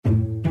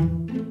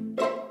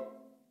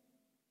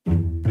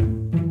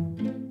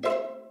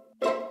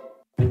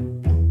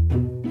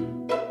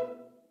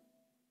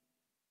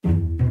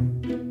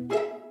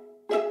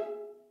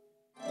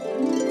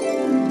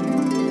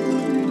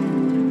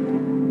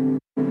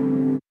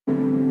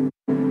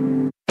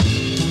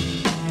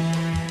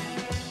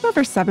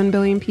over 7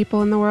 billion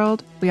people in the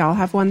world, we all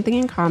have one thing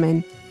in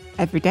common.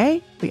 Every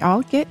day, we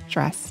all get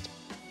dressed.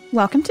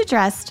 Welcome to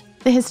Dressed,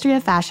 the History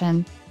of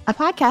Fashion, a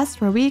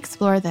podcast where we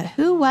explore the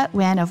who, what,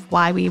 when of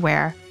why we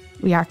wear.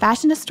 We are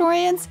fashion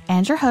historians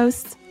and your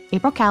hosts,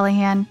 April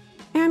Callahan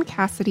and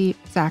Cassidy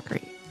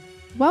Zachary.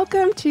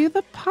 Welcome to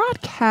the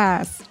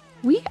podcast.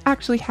 We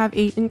actually have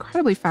an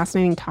incredibly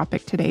fascinating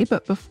topic today,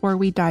 but before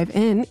we dive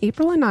in,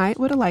 April and I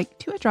would like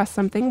to address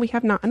something we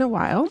have not in a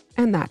while,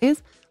 and that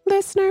is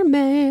listener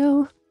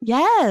mail.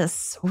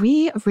 Yes,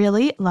 we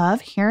really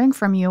love hearing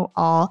from you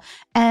all,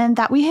 and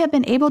that we have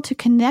been able to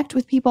connect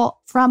with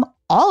people from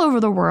all over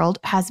the world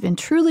has been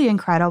truly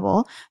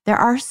incredible. There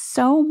are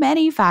so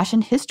many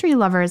fashion history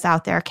lovers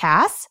out there,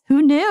 Cass.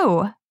 Who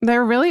knew?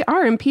 There really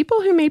are, and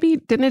people who maybe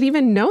didn't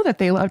even know that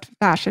they loved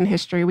fashion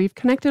history. We've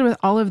connected with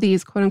all of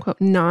these quote-unquote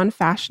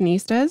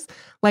non-fashionistas,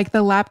 like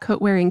the lab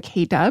coat-wearing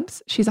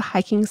K-Dubs. She's a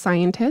hiking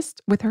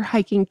scientist with her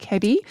hiking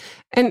kitty,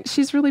 and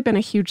she's really been a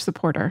huge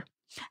supporter.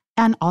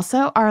 And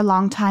also our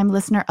longtime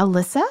listener,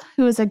 Alyssa,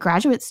 who is a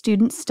graduate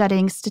student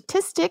studying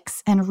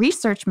statistics and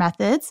research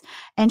methods.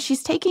 And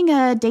she's taking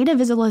a data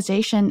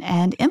visualization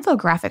and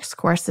infographics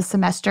course this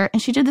semester.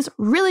 And she did this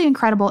really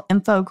incredible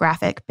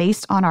infographic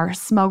based on our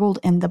Smuggled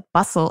in the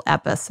Bustle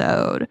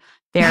episode.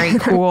 Very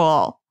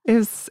cool.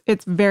 It's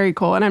very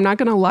cool. And I'm not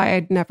going to lie,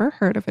 I'd never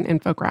heard of an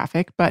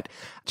infographic, but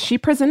she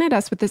presented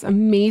us with this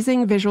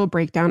amazing visual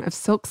breakdown of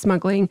silk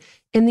smuggling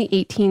in the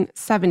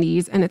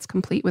 1870s, and it's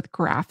complete with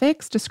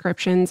graphics,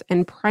 descriptions,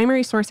 and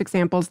primary source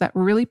examples that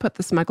really put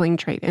the smuggling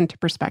trade into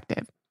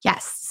perspective.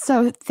 Yes.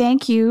 So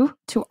thank you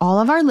to all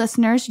of our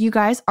listeners. You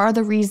guys are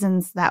the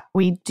reasons that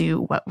we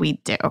do what we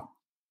do.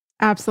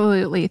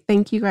 Absolutely.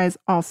 Thank you guys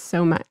all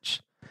so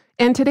much.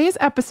 And today's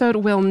episode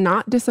will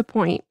not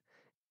disappoint.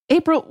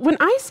 April, when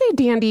I say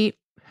dandy,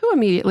 who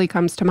immediately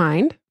comes to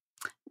mind?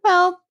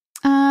 Well,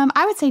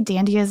 I would say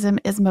dandyism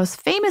is most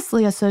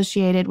famously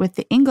associated with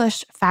the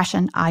English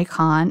fashion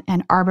icon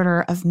and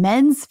arbiter of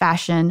men's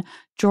fashion,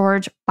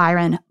 George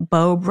Byron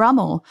Beau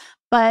Brummel.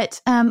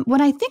 But when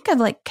I think of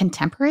like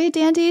contemporary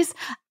dandies,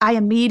 I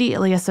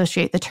immediately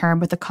associate the term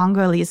with the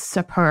Congolese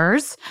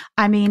sapeurs.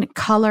 I mean,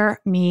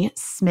 color me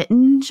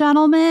smitten,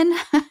 gentlemen.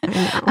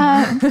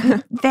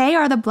 They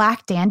are the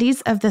black dandies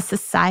of the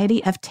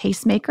Society of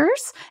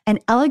Tastemakers, an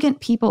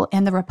elegant people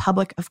in the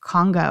Republic of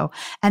Congo.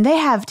 And they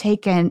have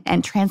taken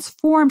and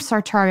transformed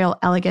sartorial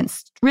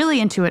elegance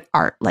really into an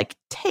art, like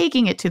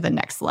taking it to the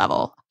next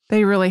level.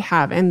 They really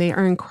have, and they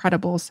are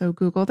incredible, so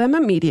Google them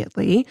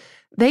immediately.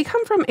 They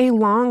come from a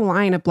long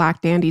line of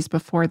black dandies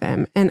before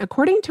them, and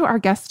according to our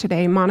guest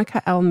today,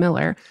 Monica L.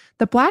 Miller,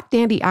 the black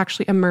dandy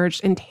actually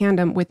emerged in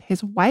tandem with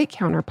his white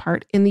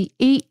counterpart in the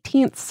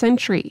 18th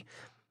century.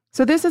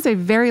 So this is a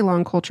very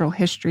long cultural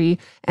history,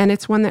 and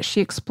it's one that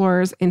she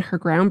explores in her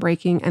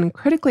groundbreaking and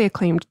critically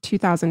acclaimed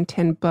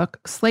 2010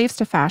 book, Slaves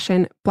to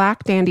Fashion,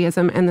 Black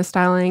Dandyism and the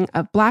Styling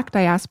of Black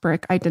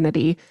Diasporic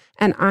Identity.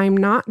 And I'm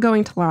not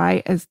going to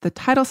lie, as the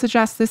title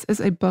suggests, this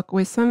is a book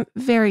with some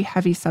very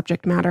heavy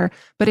subject matter,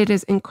 but it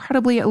is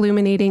incredibly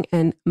illuminating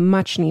and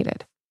much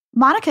needed.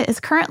 Monica is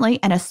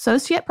currently an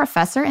associate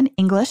professor in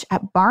English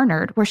at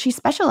Barnard, where she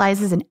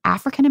specializes in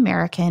African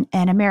American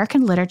and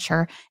American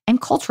literature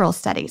and cultural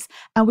studies.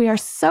 And we are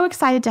so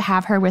excited to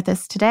have her with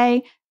us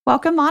today.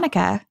 Welcome,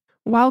 Monica.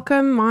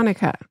 Welcome,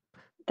 Monica.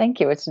 Thank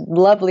you. It's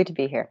lovely to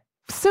be here.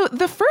 So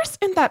the first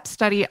in-depth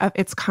study of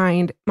its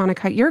kind,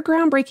 Monica, your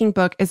groundbreaking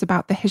book is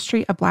about the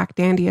history of Black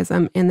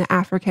dandyism in the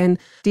African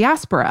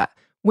diaspora,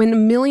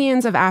 when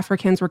millions of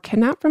Africans were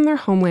kidnapped from their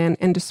homeland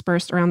and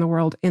dispersed around the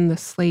world in the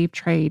slave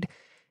trade.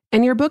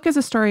 And your book is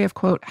a story of,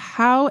 quote,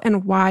 how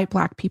and why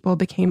Black people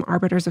became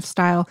arbiters of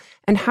style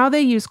and how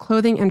they use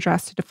clothing and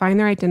dress to define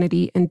their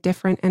identity in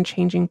different and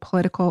changing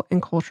political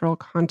and cultural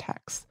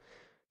contexts.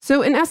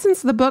 So in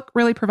essence, the book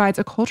really provides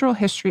a cultural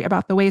history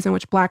about the ways in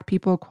which Black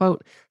people,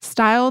 quote,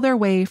 style their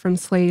way from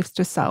slaves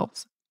to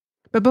selves.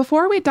 But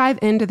before we dive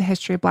into the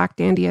history of Black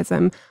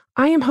dandyism,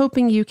 I am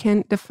hoping you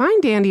can define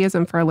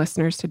dandyism for our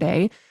listeners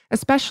today,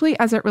 especially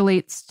as it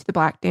relates to the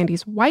Black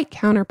dandy's white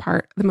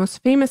counterpart, the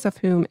most famous of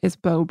whom is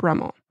Beau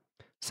Brummel.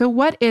 So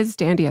what is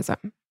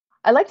dandyism?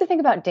 I like to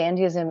think about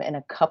dandyism in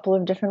a couple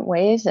of different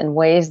ways, and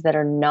ways that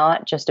are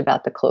not just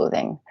about the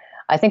clothing.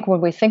 I think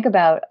when we think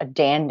about a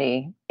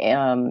dandy,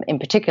 in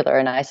particular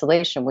in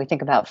isolation, we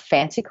think about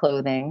fancy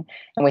clothing,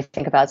 and we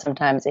think about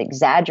sometimes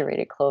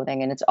exaggerated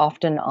clothing, and it's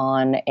often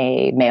on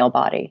a male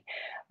body.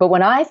 But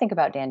when I think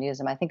about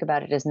dandyism, I think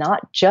about it as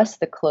not just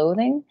the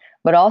clothing,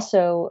 but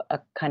also a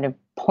kind of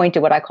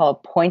what I call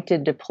a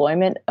pointed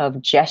deployment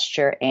of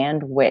gesture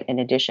and wit in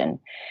addition.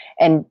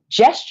 And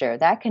gesture,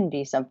 that can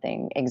be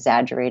something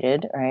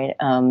exaggerated, right?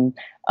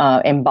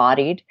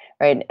 Embodied,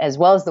 right? As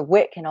well as the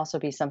wit can also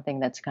be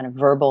something that's kind of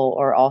verbal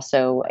or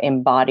also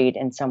embodied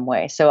in some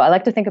way. So I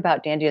like to think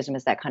about dandyism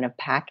as that kind of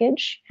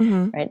package,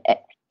 right?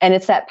 And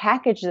it's that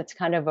package that's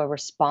kind of a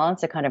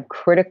response, a kind of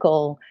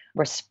critical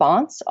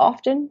response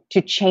often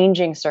to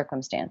changing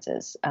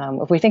circumstances.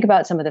 If we think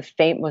about some of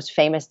the most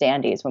famous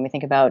dandies, when we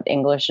think about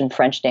English and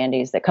French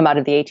dandies that come out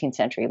of the 18th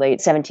century, late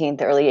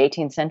 17th, early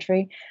 18th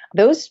century,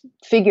 those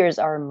figures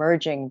are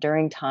emerging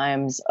during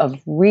times of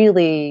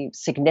really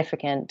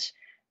significant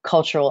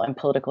cultural and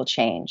political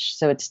change.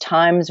 So it's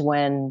times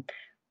when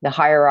the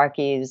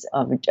hierarchies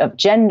of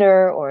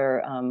gender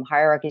or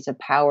hierarchies of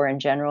power in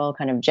general,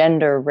 kind of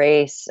gender,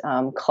 race,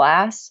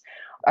 class,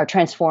 are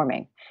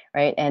transforming,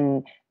 right?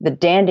 And the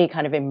dandy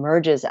kind of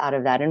emerges out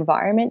of that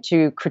environment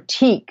to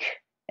critique,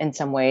 in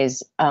some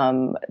ways,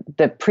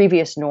 the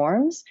previous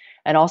norms,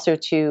 and also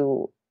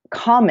to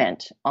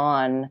comment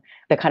on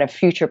the kind of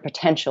future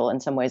potential, in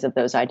some ways, of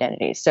those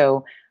identities.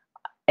 So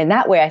in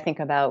that way, I think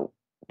about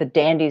the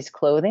dandy's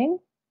clothing,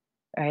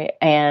 right,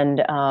 and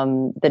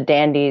the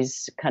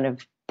dandy's kind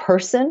of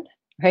person,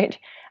 right,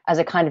 as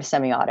a kind of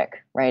semiotic,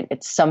 right?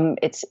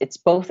 It's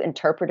both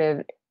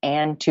interpretive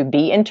and to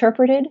be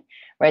interpreted,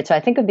 right? So I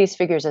think of these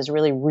figures as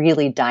really,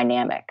 really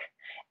dynamic,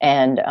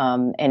 and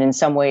in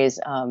some ways,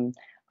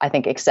 I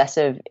think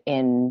excessive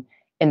in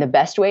the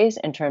best ways,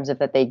 in terms of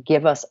that they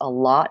give us a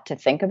lot to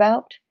think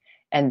about,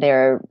 and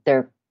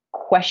they're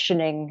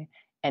questioning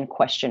and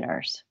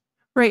questioners.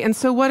 Right. And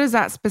so what does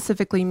that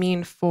specifically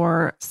mean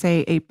for,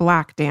 say, a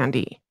Black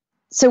dandy?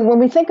 So when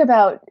we think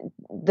about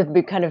the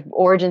kind of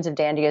origins of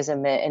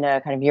dandyism in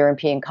a kind of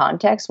European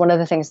context, one of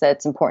the things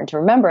that's important to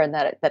remember, and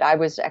that I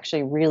was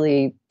actually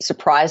really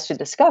surprised to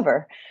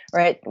discover,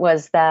 right,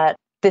 was that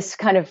this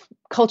kind of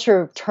culture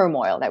of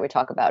turmoil that we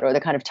talk about, or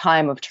the kind of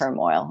time of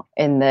turmoil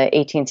in the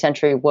 18th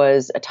century,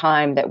 was a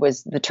time that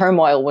the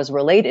turmoil was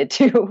related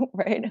to,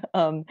 right,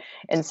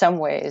 in some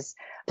ways,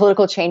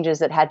 political changes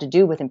that had to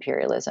do with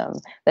imperialism,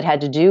 that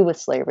had to do with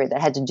slavery,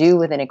 that had to do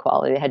with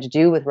inequality, that had to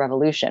do with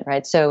revolution,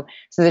 right? So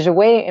there's a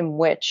way in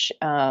which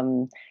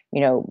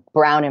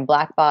brown and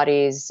Black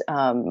bodies,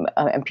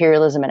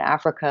 imperialism in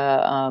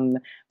Africa,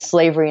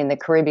 slavery in the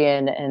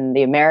Caribbean and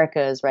the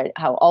Americas, right?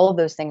 How all of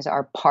those things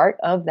are part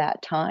of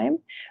that time,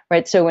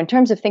 right? So in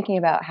terms of thinking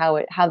about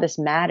how this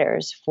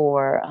matters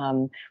for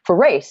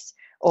race,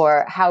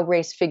 or how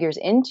race figures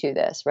into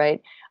this,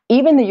 right?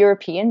 Even the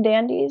European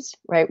dandies,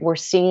 right, were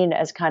seen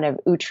as kind of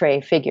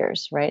outre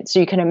figures, right? So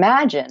you can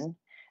imagine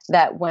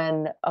that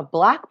when a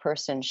Black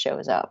person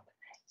shows up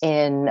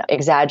in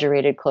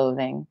exaggerated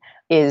clothing,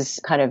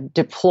 is kind of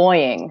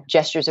deploying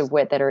gestures of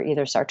wit that are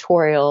either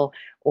sartorial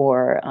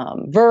or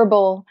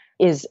verbal,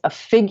 is a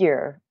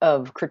figure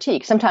of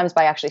critique, sometimes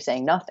by actually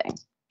saying nothing,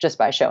 just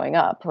by showing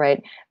up,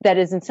 right? That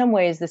is, in some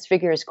ways, this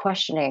figure is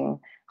questioning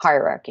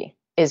hierarchy,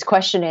 is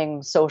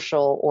questioning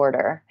social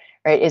order,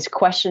 right? Is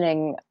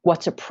questioning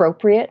what's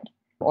appropriate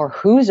or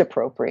who's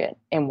appropriate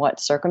in what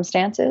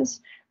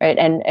circumstances, right?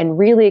 And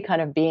really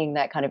kind of being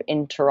that kind of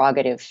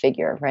interrogative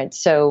figure, right?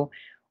 So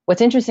what's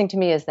interesting to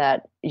me is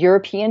that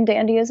European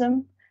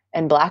dandyism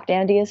and Black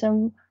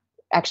dandyism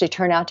actually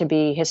turn out to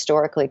be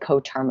historically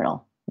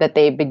coterminal, that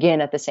they begin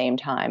at the same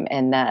time,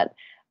 and that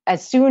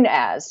as soon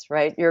as,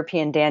 right,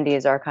 European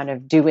dandies are kind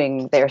of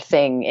doing their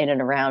thing in and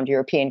around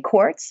European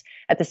courts,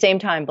 at the same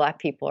time, Black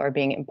people are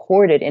being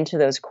imported into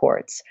those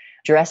courts,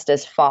 dressed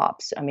as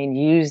fops,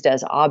 used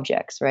as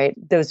objects, right?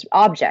 Those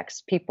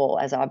objects, people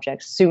as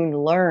objects, soon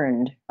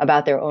learned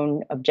about their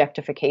own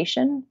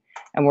objectification,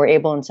 and were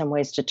able in some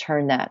ways to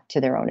turn that to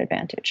their own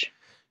advantage,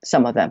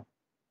 some of them.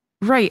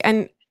 Right.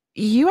 And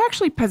you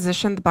actually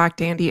position the Black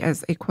dandy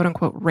as a quote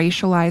unquote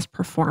racialized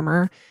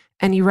performer.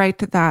 And you write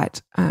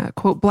that,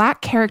 quote,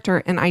 Black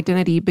character and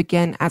identity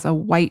begin as a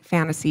white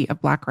fantasy of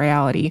Black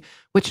reality,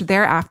 which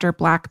thereafter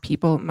Black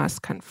people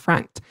must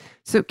confront.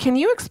 So can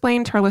you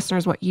explain to our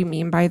listeners what you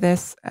mean by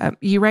this?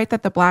 You write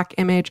that the Black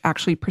image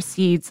actually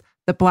precedes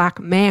the Black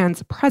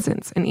man's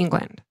presence in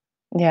England.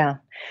 Yeah.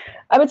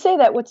 I would say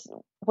that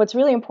what's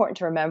really important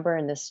to remember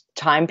in this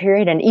time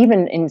period, and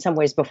even in some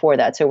ways before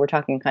that, so we're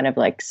talking kind of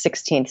like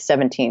 16th,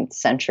 17th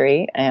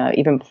century,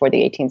 even before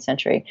the 18th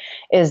century,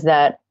 is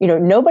that,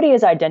 nobody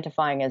is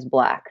identifying as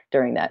Black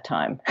during that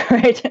time,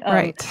 right?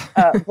 Right.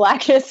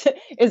 Blackness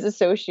is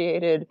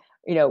associated,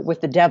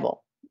 with the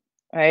devil,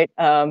 right?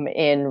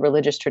 In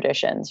religious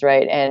traditions,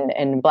 right?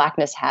 And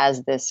Blackness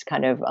has this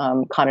kind of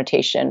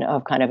connotation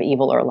of kind of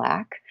evil or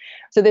lack.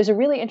 So there's a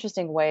really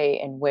interesting way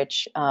in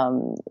which,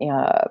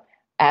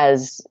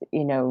 as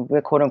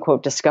the quote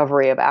unquote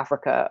discovery of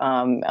Africa,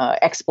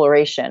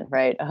 exploration,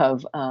 right,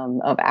 of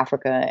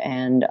Africa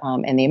and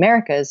the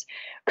Americas,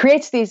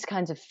 creates these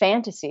kinds of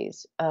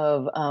fantasies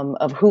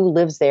of who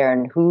lives there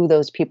and who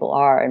those people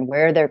are and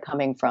where they're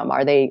coming from.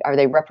 Are they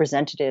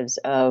representatives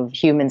of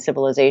human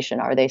civilization?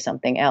 Are they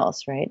something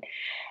else, right?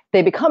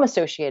 They become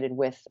associated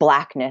with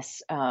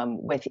Blackness,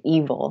 with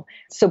evil.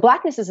 So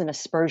Blackness is an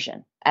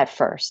aspersion at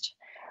first.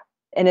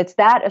 And it's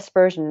that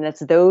aspersion, and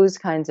it's those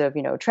kinds of,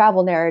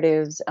 travel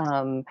narratives,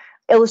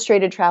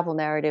 illustrated travel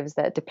narratives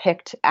that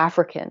depict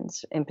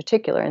Africans in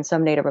particular, and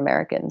some Native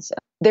Americans.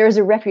 There's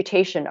a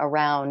reputation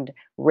around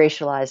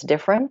racialized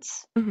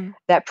difference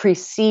that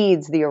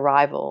precedes the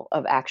arrival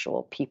of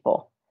actual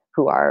people,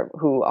 who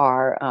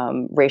are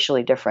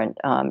racially different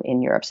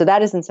in Europe. So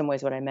that is in some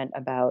ways what I meant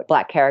about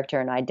Black character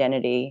and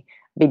identity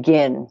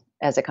begin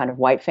as a kind of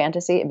white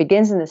fantasy. It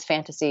begins in this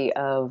fantasy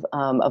of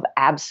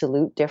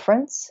absolute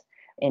difference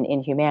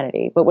in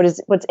humanity. But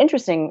what's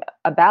interesting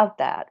about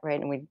that, right?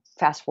 And we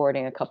fast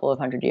forwarding a couple of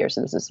hundred years,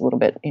 so this is a little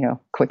bit,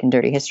 quick and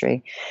dirty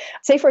history.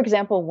 Say, for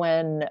example,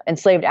 when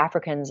enslaved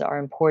Africans are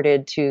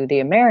imported to the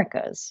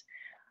Americas,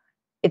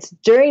 it's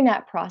during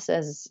that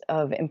process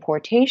of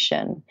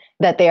importation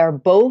that they are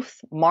both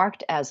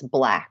marked as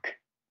Black,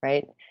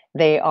 right?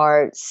 They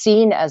are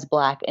seen as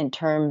Black in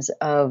terms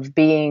of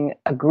being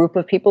a group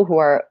of people who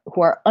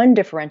are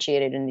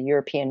undifferentiated in the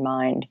European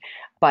mind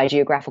by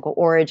geographical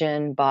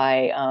origin,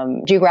 by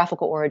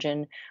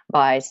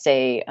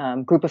say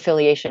group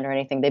affiliation or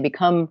anything. They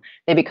become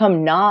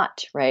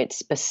not, right,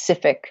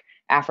 specific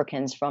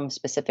Africans from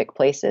specific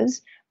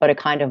places, but a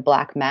kind of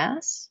Black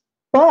mass.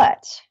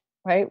 But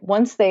right,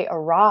 once they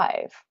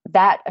arrive,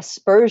 that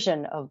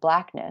aspersion of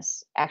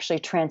Blackness actually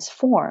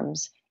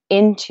transforms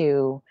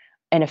into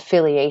an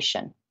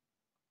affiliation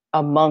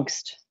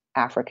amongst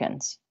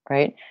Africans,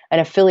 right? An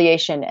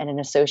affiliation and an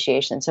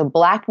association. So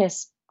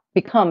Blackness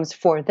becomes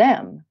for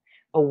them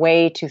a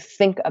way to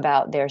think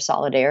about their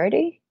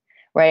solidarity,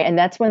 right? And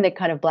that's when the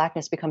kind of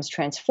Blackness becomes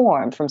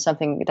transformed from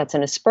something that's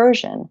an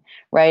aspersion,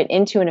 right,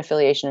 into an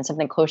affiliation and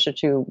something closer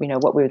to,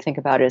 what we would think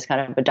about as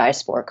kind of a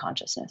diasporic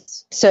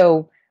consciousness.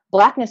 So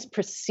Blackness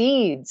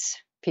precedes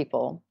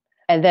people,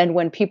 and then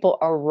when people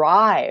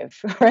arrive,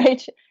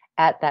 right,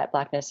 at that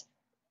Blackness,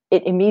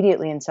 it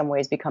immediately in some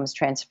ways becomes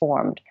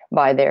transformed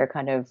by their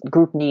kind of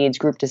group needs,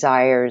 group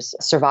desires,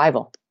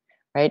 survival,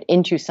 right,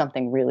 into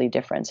something really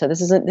different. So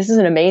this is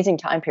an amazing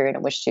time period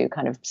in which to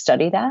kind of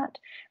study that,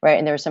 right?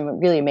 And there are some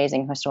really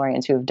amazing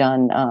historians who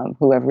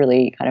have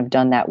really kind of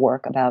done that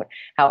work about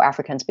how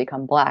Africans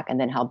become Black and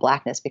then how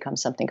Blackness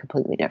becomes something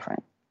completely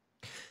different.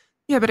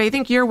 Yeah, but I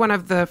think you're one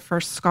of the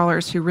first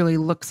scholars who really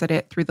looks at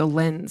it through the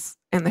lens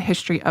and the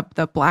history of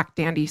the Black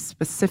dandy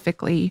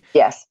specifically.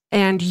 Yes.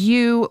 And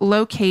you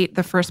locate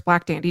the first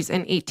Black dandies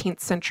in 18th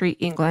century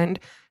England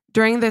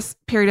during this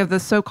period of the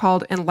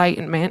so-called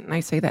Enlightenment. And I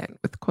say that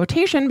with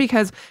quotation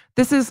because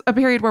this is a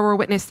period where we're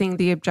witnessing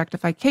the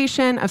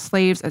objectification of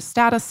slaves as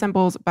status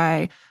symbols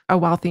by a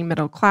wealthy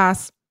middle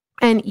class.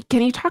 And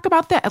can you talk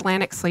about the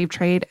Atlantic slave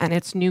trade and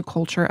its new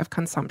culture of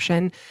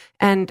consumption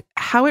and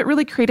how it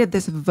really created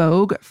this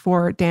vogue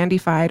for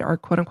dandified or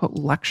quote unquote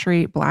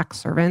luxury Black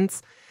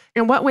servants?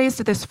 In what ways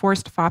did this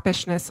forced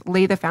foppishness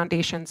lay the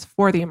foundations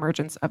for the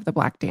emergence of the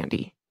Black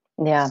dandy?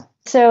 Yeah.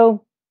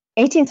 So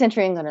 18th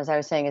century England, as I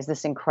was saying, is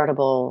this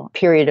incredible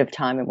period of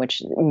time in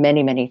which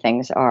many, many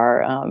things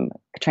are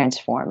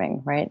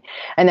transforming, right?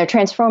 And they're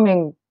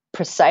transforming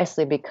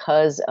precisely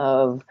because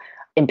of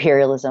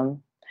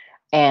imperialism,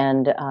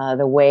 and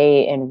the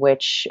way in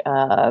which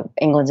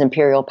England's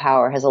imperial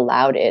power has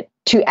allowed it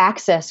to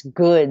access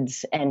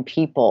goods and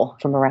people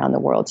from around the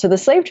world. So the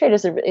slave trade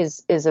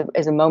is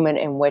a moment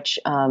in which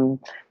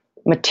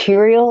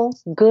material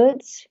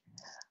goods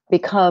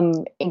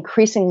become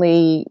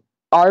increasingly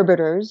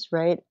arbiters,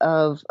 right,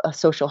 of a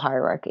social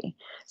hierarchy.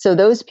 So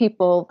those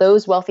people,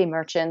 those wealthy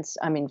merchants,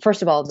 I mean,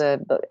 first of all, the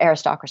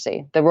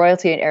aristocracy, the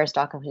royalty and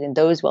aristocracy, and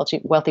those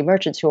wealthy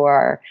merchants who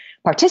are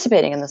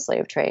participating in the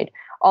slave trade,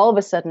 all of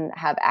a sudden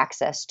have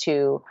access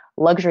to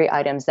luxury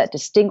items that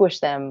distinguish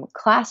them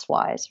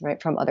class-wise,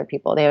 right, from other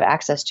people. They have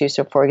access to,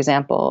 so for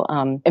example,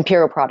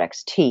 imperial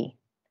products, tea,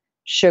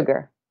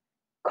 sugar,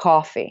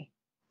 coffee,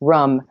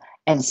 rum,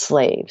 and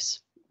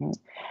slaves.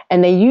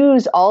 And they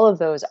use all of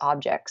those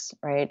objects,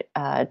 right,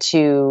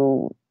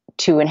 to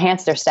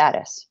enhance their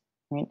status.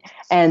 Right?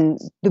 And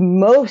the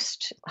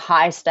most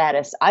high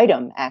status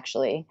item,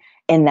 actually,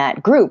 in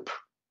that group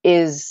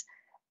is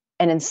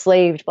an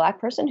enslaved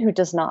Black person who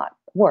does not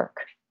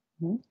work.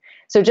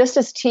 So just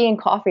as tea and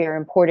coffee are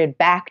imported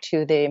back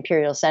to the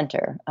imperial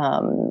center,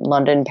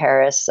 London,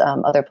 Paris,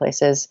 other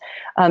places,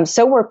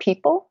 so were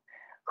people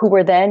who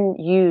were then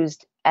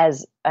used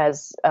as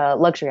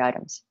luxury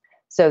items.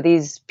 So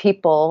these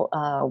people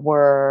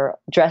were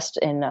dressed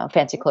in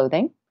fancy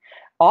clothing,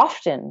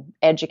 often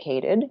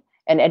educated,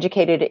 and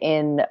educated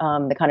in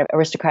the kind of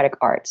aristocratic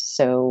arts.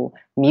 So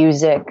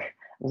music,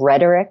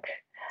 rhetoric.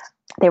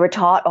 They were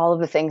taught all of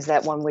the things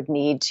that one would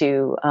need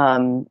to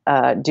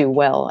do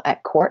well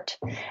at court.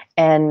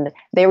 And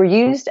they were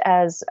used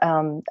as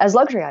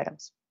luxury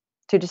items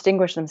to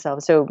distinguish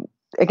themselves. So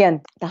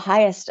again, the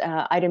highest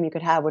item you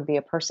could have would be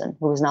a person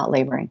who was not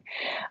laboring.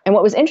 And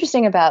what was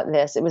interesting about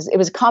this, it was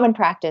a common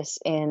practice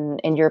in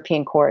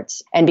European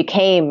courts, and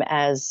became,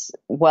 as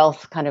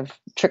wealth kind of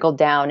trickled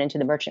down into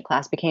the merchant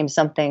class, became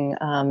something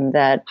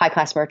that high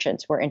class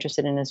merchants were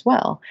interested in as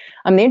well.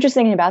 The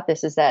interesting thing about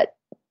this is that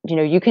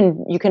you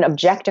can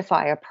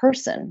objectify a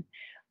person,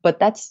 but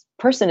that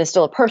person is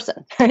still a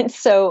person, right?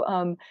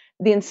 So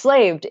the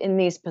enslaved in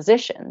these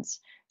positions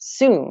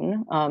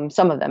soon,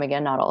 some of them,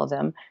 again, not all of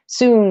them,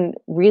 soon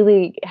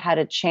really had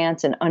a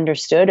chance and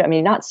understood, I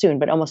mean, not soon,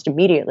 but almost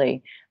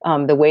immediately,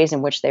 the ways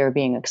in which they were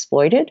being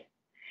exploited.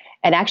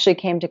 and actually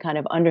came to kind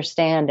of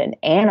understand and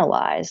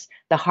analyze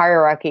the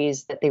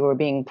hierarchies that they were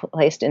being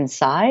placed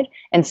inside.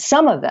 And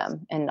some of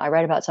them, and I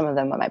write about some of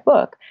them in my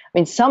book, I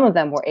mean, some of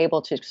them were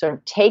able to sort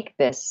of take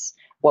this,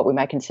 what we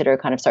might consider a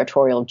kind of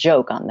sartorial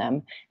joke on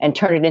them, and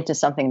turn it into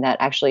something that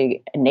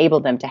actually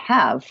enabled them to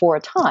have, for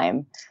a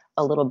time,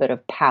 a little bit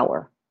of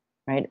power,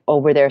 right,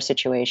 over their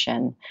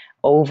situation,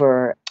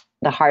 over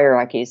the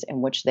hierarchies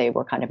in which they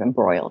were kind of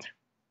embroiled.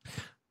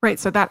 Right.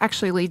 So that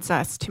actually leads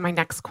us to my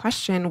next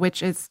question,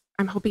 which is,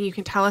 I'm hoping you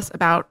can tell us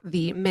about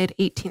the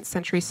mid-18th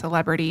century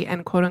celebrity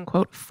and quote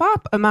unquote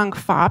fop among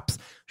fops,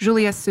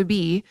 Julius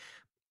Soubise.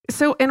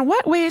 So in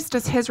what ways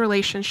does his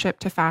relationship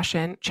to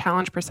fashion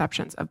challenge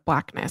perceptions of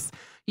Blackness?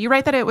 You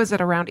write that it was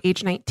at around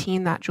age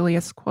 19 that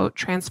Julius, quote,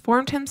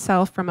 transformed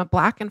himself from a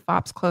Black in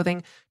fop's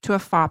clothing to a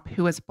fop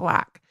who was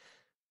Black,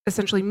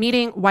 essentially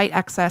meeting white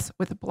excess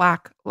with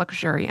Black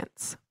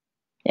luxuriance.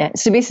 Yeah,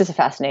 Soubise is a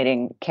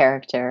fascinating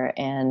character,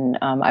 and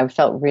I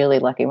felt really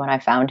lucky when I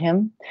found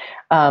him.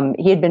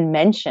 He had been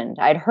mentioned.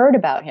 I'd heard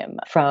about him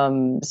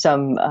from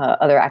some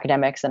other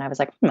academics, and I was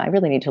like, I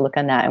really need to look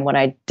on that. And when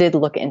I did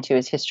look into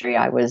his history,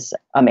 I was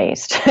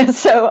amazed.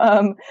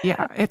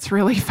 Yeah, it's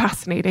really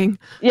fascinating.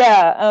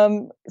 Yeah,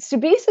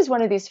 Soubise is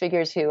one of these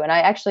figures who, and I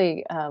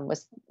actually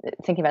was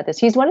thinking about this,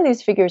 he's one of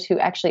these figures who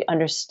actually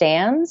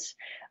understands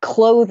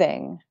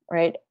clothing,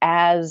 right,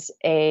 as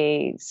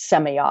a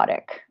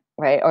semiotic,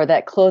 right? Or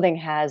that clothing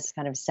has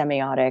kind of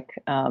semiotic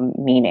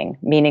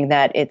meaning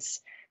that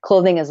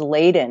clothing is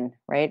laden,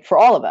 right, for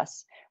all of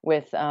us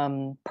with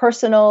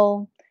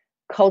personal,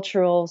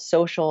 cultural,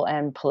 social,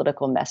 and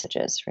political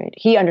messages, right?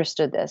 He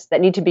understood this,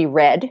 that need to be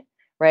read,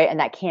 right, and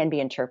that can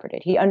be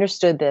interpreted. He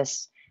understood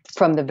this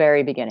from the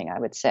very beginning, I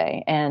would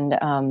say.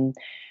 And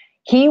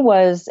he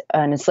was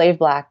an enslaved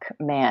Black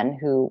man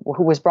who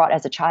was brought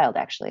as a child,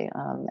 actually,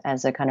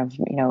 as a kind of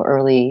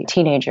early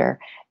teenager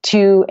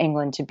to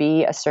England to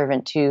be a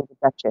servant to the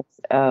Duchess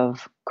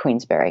of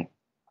Queensberry.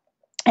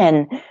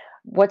 And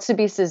what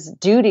Soubise's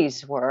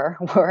duties were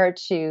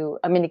to,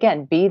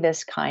 again, be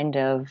this kind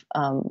of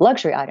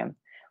luxury item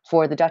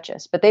for the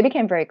Duchess, but they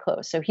became very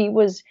close. So he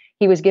was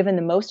given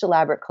the most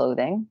elaborate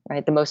clothing,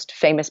 right? The most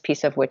famous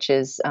piece of which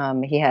is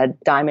he had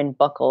diamond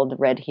buckled,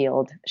 red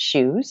heeled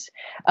shoes.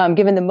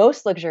 Given the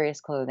most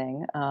luxurious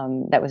clothing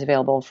that was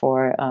available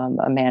for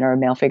a man or a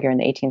male figure in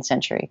the 18th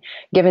century.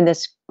 Given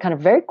this kind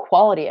of very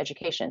quality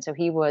education, so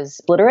he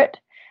was literate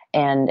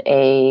and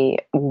a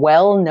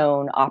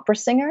well-known opera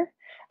singer,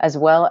 as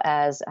well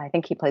as I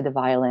think he played the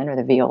violin or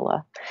the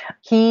viola.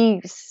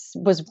 He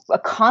was a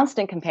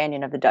constant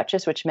companion of the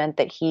Duchess, which meant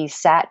that he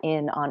sat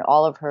in on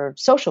all of her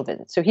social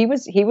visits. So he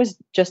was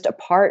just a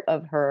part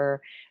of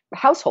her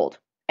household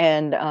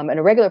and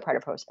a regular part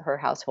of her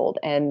household,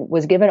 and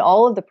was given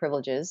all of the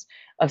privileges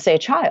of, say, a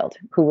child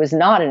who was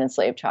not an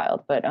enslaved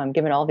child, but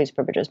given all these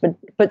privileges.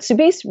 But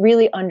Soubise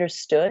really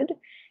understood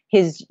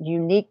his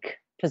unique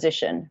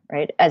position,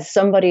 right, as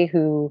somebody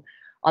who,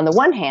 on the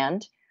one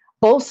hand,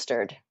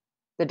 bolstered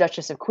the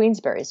Duchess of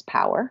Queensberry's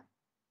power,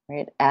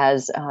 right,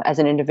 as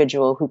an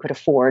individual who could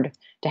afford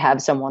to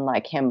have someone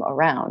like him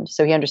around.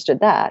 So he understood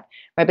that,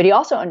 right? But he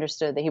also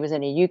understood that he was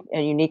in a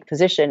unique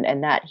position,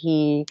 and that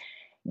he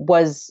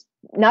was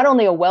not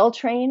only a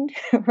well-trained,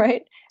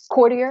 right,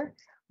 courtier,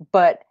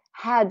 but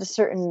had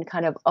certain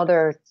kind of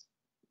other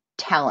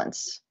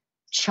talents,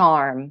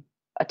 charm,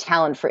 a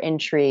talent for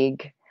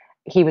intrigue.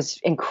 He was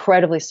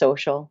incredibly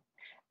social,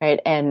 right,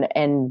 and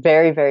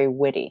very, very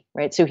witty,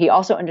 right? So he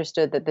also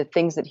understood that the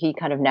things that he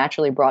kind of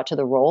naturally brought to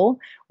the role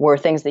were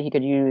things that he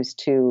could use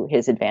to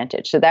his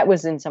advantage. So that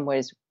was, in some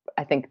ways,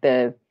 I think,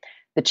 the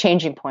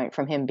changing point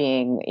from him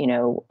being,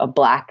 a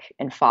Black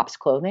in fop's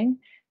clothing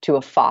to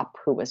a fop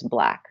who was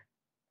Black,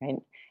 right?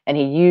 And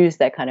he used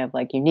that kind of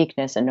like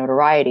uniqueness and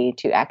notoriety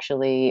to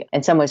actually,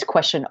 in some ways,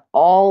 question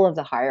all of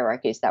the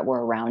hierarchies that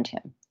were around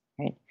him,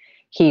 right?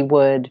 He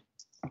would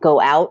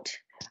go out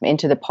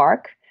into the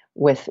park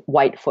with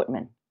white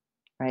footmen,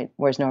 right?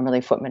 Whereas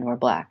normally footmen were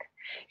Black.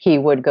 He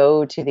would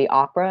go to the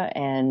opera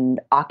and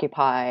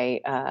occupy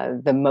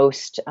the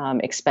most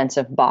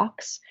expensive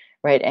box,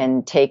 right?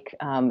 And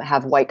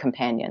have white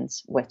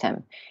companions with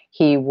him.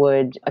 He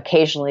would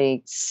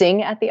occasionally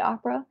sing at the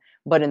opera,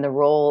 but in the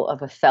role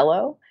of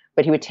Othello.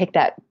 But he would take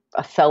that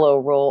Othello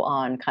role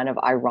on kind of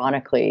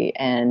ironically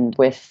and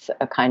with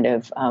a kind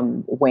of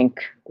wink,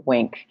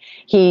 wink.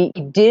 He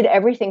did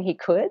everything he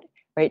could,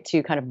 right,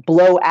 to kind of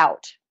blow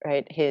out,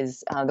 right,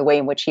 his the way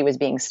in which he was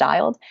being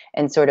styled,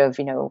 and sort of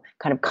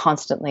kind of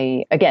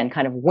constantly, again,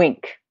 kind of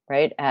wink,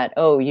 right, at,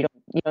 oh, you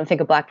don't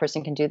think a Black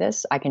person can do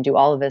this? I can do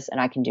all of this, and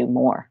I can do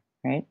more,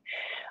 right?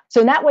 So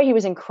in that way, he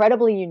was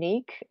incredibly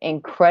unique, he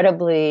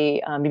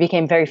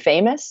became very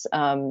famous.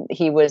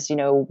 He was,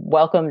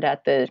 welcomed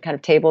at the kind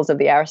of tables of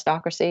the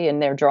aristocracy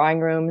in their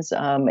drawing rooms,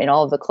 in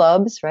all of the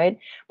clubs, right?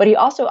 But he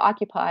also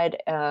occupied,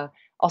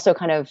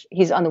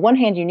 he's on the one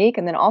hand unique,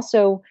 and then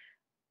also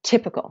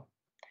typical.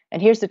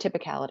 And here's the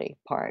typicality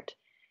part.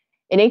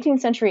 In 18th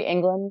century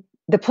England,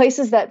 the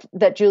places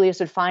that Julius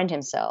would find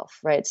himself,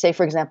 right, say,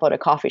 for example, at a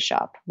coffee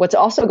shop, what's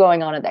also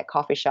going on at that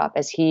coffee shop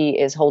as he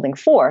is holding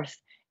forth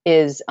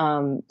is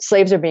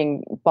slaves are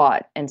being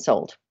bought and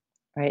sold.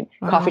 Right.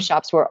 Wow. Coffee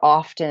shops were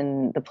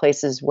often the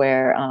places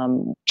where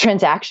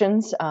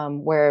transactions,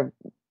 where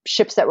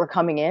ships that were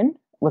coming in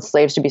with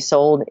slaves to be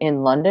sold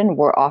in London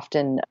were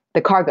often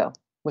the cargo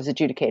was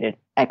adjudicated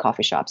at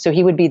coffee shops. So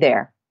he would be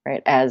there,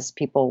 right, as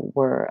people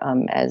were,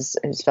 as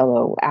his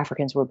fellow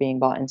Africans were being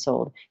bought and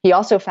sold. He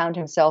also found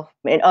himself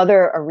in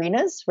other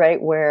arenas,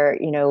 right, where,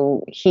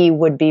 he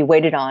would be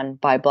waited on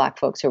by Black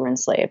folks who were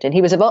enslaved. And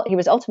he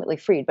was ultimately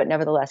freed, but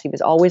nevertheless, he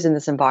was always in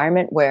this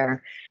environment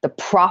where the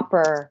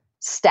proper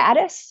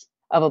status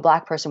of a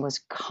Black person was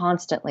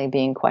constantly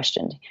being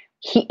questioned.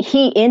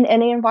 He in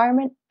any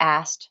environment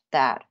asked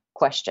that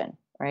question,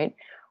 right?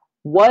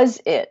 Was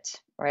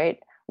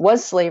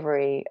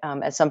slavery,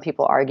 as some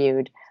people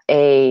argued,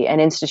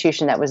 an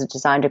institution that was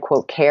designed to,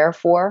 quote, care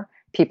for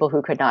people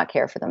who could not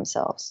care for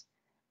themselves,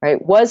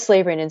 right? Was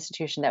slavery an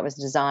institution that was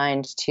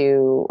designed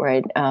to,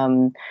 right,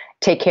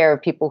 take care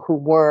of people who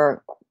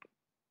were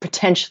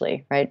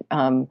potentially, right,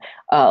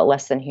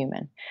 less than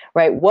human,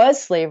 right?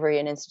 Was slavery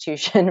an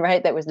institution,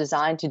 right, that was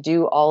designed to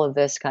do all of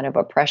this kind of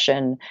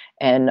oppression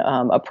and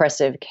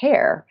oppressive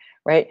care,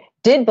 right?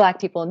 Did Black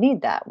people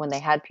need that when they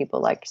had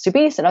people like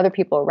Soubise and other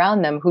people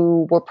around them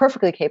who were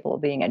perfectly capable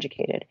of being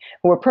educated,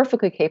 who were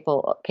perfectly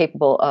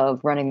capable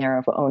of running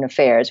their own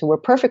affairs, who were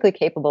perfectly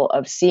capable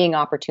of seeing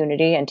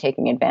opportunity and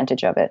taking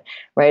advantage of it,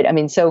 right? I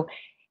mean, so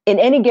in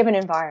any given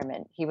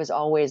environment, he was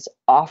always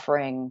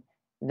offering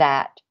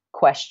that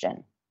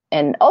question.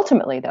 And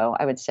ultimately, though,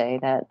 I would say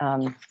that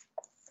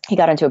he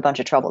got into a bunch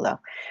of trouble, though.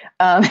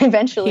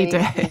 Eventually, he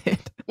did.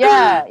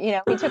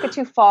 He took it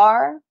too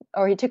far,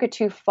 or he took it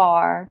too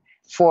far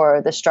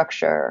for the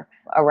structure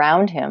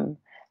around him,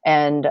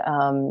 and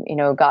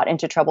got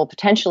into trouble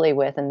potentially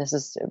with, and this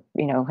is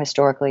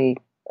historically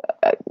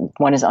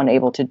one is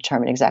unable to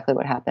determine exactly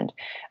what happened,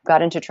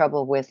 got into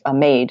trouble with a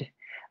maid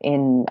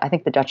in, I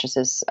think, the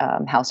Duchess's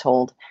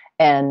household.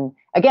 And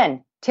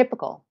again,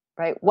 typical,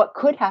 right? What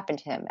could happen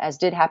to him, as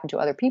did happen to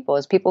other people,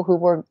 is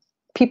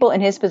people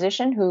in his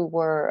position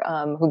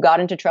who got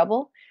into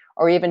trouble,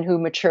 or even who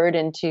matured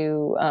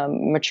into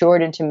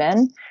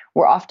men,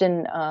 were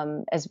often,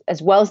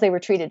 as well as they were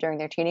treated during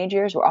their teenage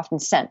years, were often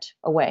sent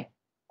away,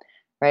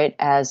 right,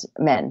 as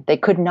men. They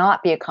could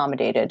not be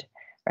accommodated,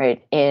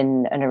 right,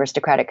 in an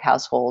aristocratic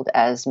household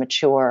as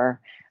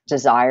mature,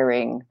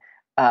 desiring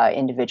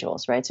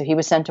individuals, right? So he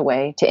was sent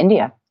away to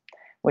India,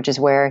 which is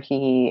where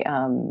he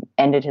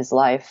ended his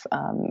life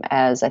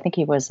as, I think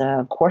he was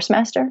a horse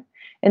master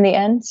in the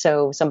end.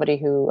 So somebody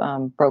who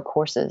broke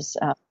horses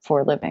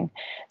for a living.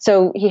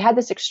 So he had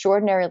this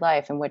extraordinary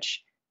life in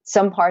which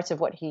some parts of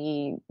what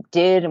he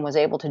did and was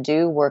able to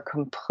do were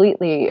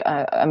completely,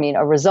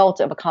 a result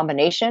of a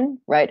combination,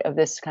 right, of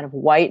this kind of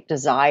white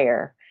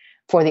desire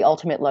for the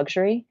ultimate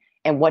luxury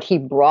and what he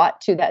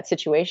brought to that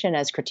situation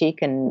as critique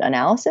and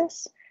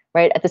analysis,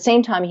 right? At the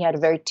same time, he had a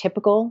very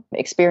typical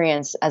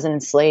experience as an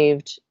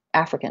enslaved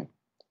African,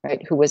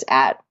 right, who was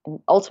at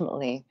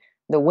ultimately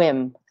the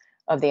whim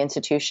of the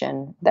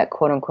institution that,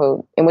 quote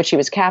unquote, in which he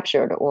was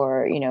captured,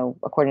 or,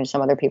 according to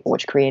some other people,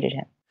 which created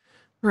him.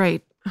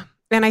 Right.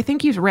 And I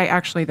think he's right,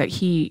 actually, that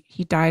he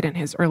died in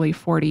his early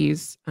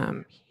 40s.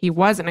 He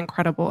was an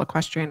incredible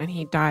equestrian, and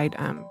he died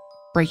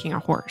breaking a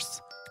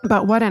horse.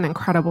 But what an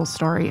incredible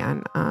story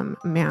and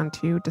man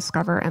to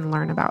discover and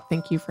learn about.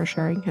 Thank you for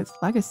sharing his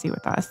legacy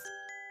with us.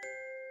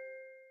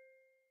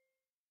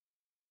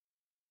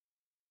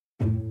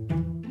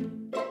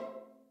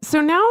 So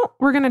now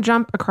we're going to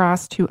jump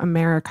across to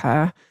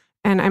America,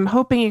 and I'm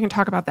hoping you can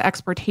talk about the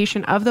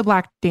exportation of the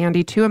Black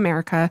dandy to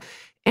America,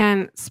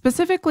 and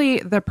specifically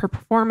the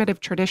performative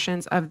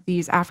traditions of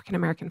these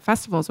African-American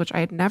festivals, which I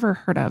had never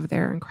heard of.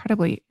 They're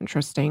incredibly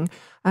interesting.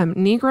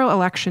 Negro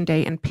Election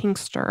Day and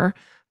Pinkster,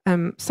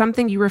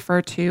 something you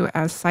refer to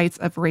as sites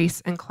of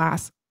race and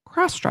class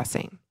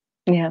cross-dressing.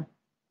 Yeah.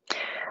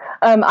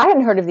 I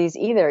hadn't heard of these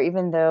either,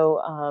 even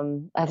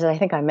though, as I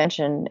think I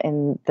mentioned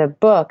in the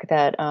book,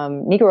 that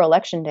Negro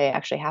Election Day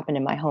actually happened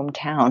in my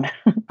hometown.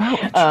 Oh,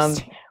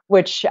 interesting.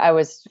 Which I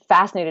was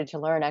fascinated to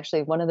learn.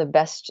 Actually, one of the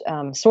best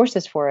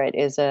sources for it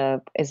is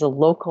a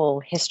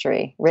local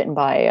history written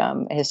by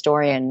a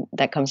historian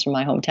that comes from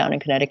my hometown in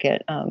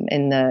Connecticut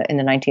in the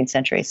 19th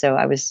century. So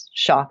I was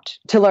shocked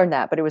to learn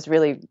that, but it was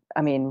really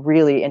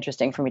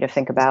interesting for me to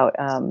think about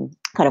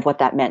kind of what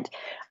that meant.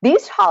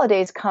 These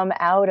holidays come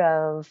out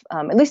of,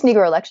 at least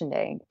Negro Election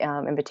Day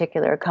in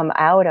particular, come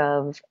out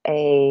of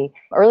a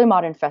early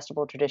modern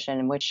festival tradition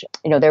in which,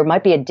 there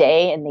might be a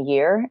day in the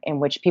year in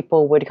which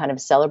people would kind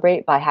of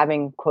celebrate by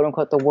having, quote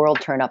unquote, the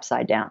world turn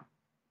upside down,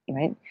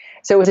 right?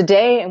 So it was a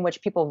day in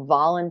which people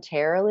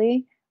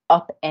voluntarily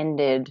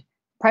upended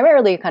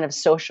primarily kind of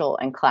social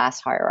and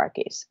class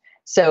hierarchies.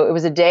 So it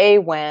was a day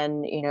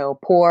when,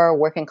 poor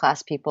working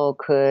class people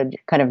could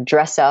kind of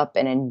dress up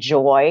and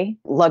enjoy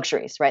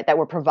luxuries, right, that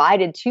were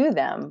provided to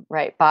them,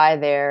 right, by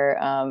their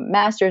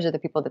masters or the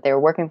people that they were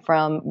working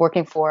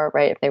for,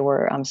 right, if they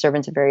were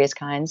servants of various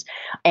kinds.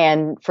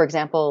 And for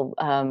example,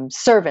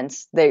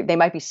 servants, they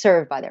might be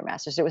served by their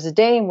masters. It was a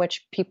day in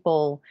which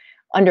people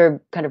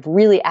under kind of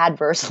really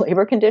adverse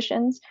labor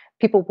conditions,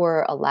 people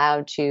were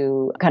allowed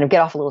to kind of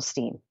get off a little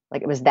steam.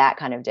 Like it was that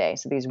kind of day.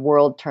 So these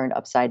world turned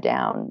upside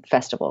down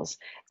festivals.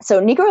 So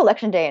Negro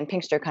Election Day and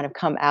Pinkster kind of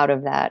come out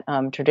of that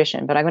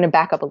tradition. But I'm going to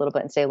back up a little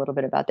bit and say a little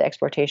bit about the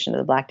exportation of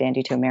the Black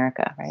Dandy to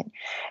America, right?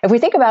 If we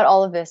think about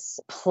all of this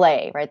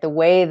play, right, the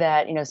way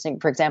that,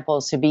 for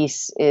example,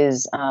 Soubise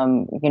is,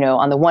 on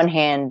the one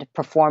hand,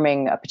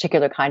 performing a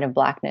particular kind of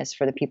Blackness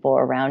for the people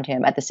around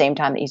him at the same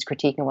time that he's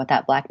critiquing what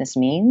that Blackness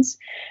means,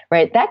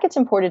 right? That gets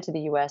imported to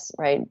the U.S.,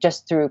 right,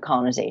 just through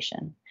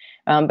colonization.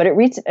 But it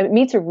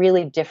meets a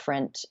really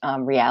different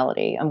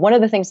reality. And one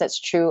of the things that's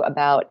true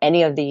about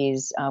any of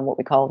these, what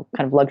we call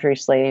kind of luxury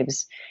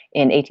slaves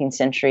in 18th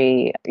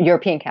century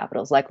European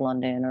capitals like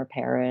London or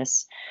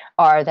Paris,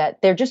 are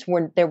that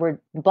the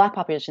Black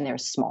population there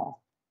is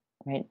small,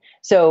 right?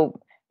 So,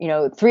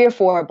 3 or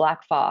 4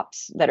 Black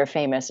fops that are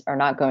famous are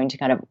not going to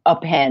kind of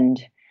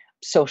upend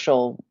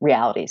social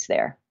realities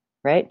there,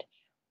 right?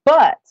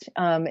 But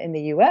in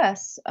the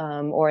U.S.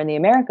 Or in the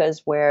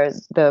Americas, where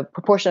the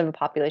proportion of the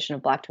population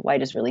of Black to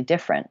white is really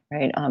different,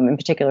 right? In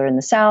particular in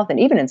the South, and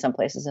even in some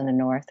places in the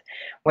North,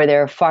 where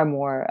there are far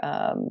more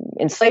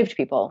enslaved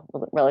people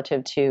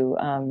relative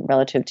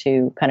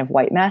to kind of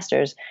white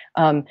masters,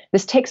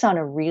 this takes on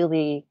a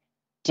really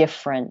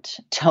different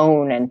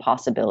tone and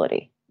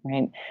possibility,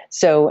 right?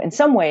 So in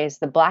some ways,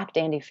 the Black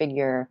dandy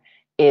figure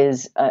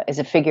is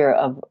a figure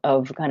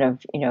of kind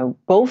of,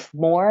 both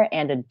more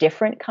and a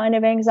different kind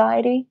of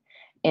anxiety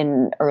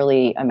in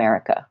early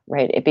America,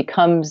 right? It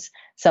becomes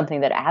something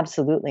that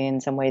absolutely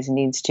in some ways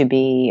needs to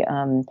be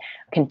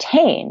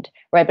contained,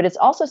 right? But it's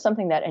also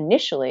something that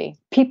initially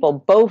people,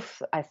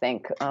 both I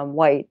think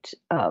white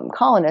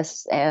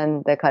colonists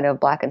and the kind of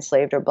Black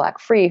enslaved or Black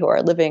free who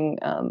are living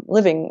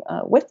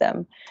with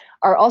them,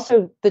 are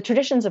also, the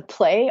traditions of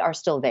play are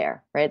still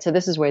there, right? So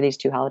this is where these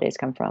two holidays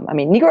come from. I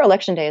mean, Negro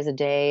Election Day is a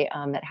day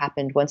that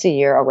happened once a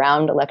year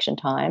around election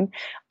time,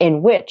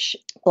 in which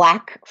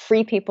Black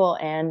free people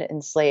and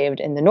enslaved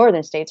in the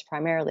northern states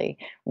primarily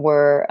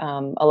were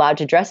allowed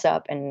to dress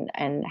up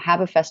and have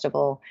a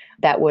festival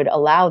that would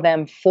allow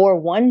them for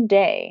one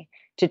day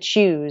to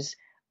choose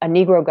a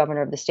Negro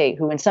governor of the state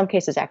who in some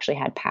cases actually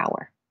had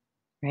power.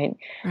 Right.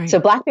 So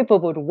Black people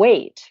would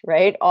wait,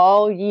 right,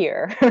 all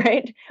year,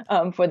 right,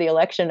 for the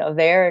election of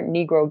their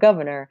Negro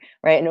governor,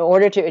 right, in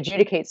order to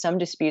adjudicate some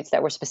disputes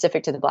that were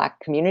specific to the Black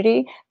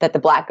community that the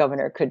Black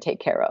governor could take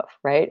care of,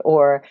 right,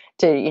 or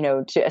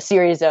to a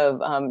series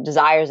of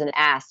desires and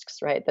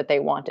asks, right, that they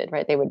wanted,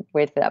 right, they would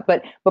wait for that.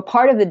 But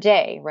part of the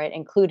day, right,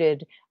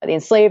 included the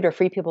enslaved or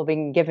free people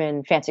being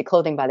given fancy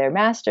clothing by their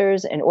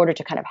masters in order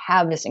to kind of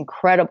have this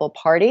incredible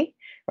party,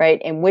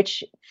 right, in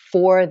which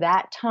for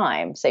that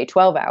time, say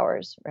 12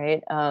 hours,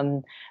 right,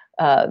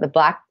 the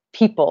Black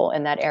people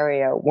in that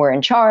area were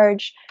in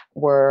charge,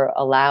 were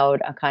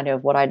allowed a kind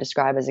of what I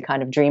describe as a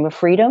kind of dream of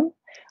freedom,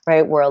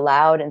 right, were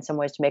allowed in some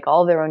ways to make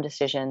all of their own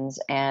decisions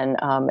and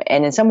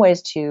in some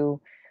ways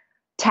to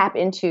tap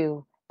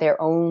into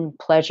their own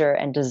pleasure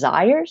and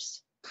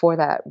desires for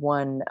that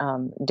one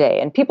day.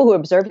 And people who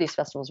observed these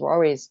festivals were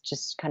always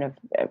just kind of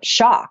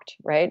shocked,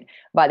 right,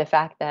 by the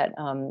fact that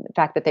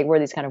they were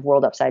these kind of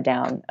world upside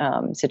down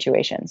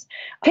situations.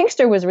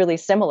 Pinkster was really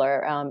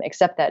similar,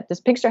 except that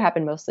this Pinkster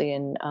happened mostly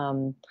in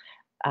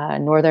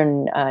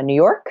northern New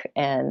York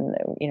and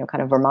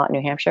kind of Vermont,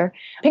 New Hampshire.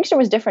 Pinkster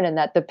was different in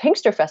that the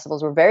Pinkster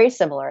festivals were very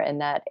similar in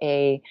that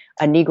a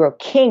Negro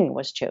king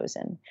was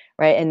chosen,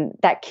 right? And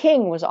that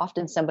king was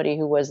often somebody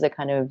who was the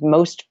kind of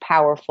most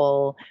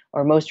powerful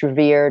or most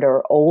revered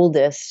or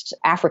oldest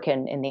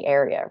African in the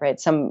area, right?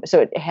 So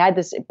it had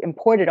this, it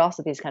imported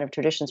also these kind of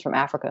traditions from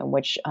Africa in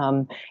which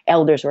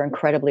elders were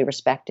incredibly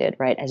respected,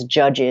 right, as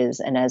judges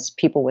and as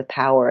people with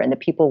power and the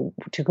people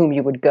to whom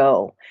you would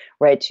go,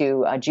 right,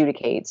 to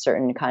adjudicate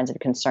certain kinds of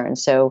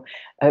concerns. So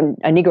a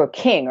Negro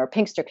king or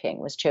Pinkster king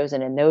was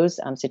chosen in those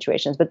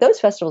situations. But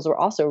those festivals were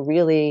also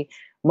really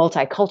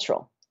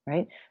multicultural,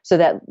 right? So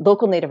that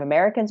local Native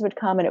Americans would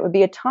come, and it would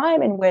be a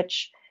time in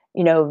which,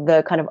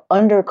 the kind of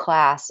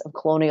underclass of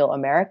colonial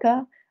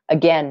America,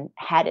 again,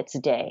 had its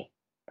day,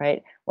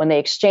 right? When they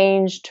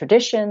exchanged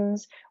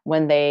traditions,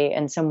 when they,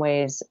 in some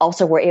ways,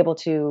 also were able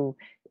to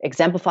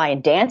exemplify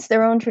and dance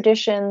their own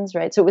traditions,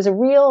 right? So it was a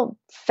real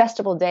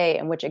festival day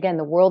in which, again,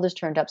 the world is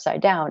turned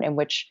upside down, in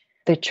which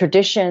the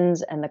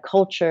traditions and the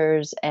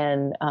cultures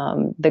and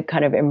the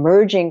kind of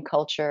emerging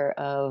culture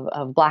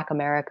of Black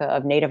America,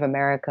 of Native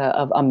America,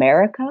 of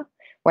America,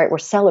 right, were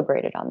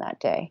celebrated on that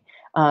day.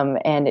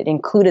 And it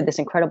included this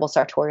incredible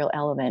sartorial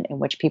element in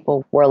which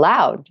people were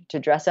allowed to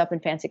dress up in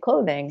fancy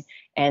clothing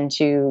and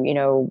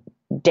to,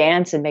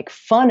 dance and make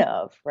fun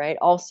of, right,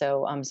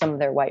 also some of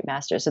their white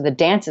masters. So the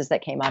dances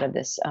that came out of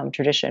this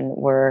tradition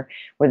were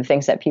the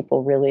things that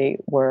people really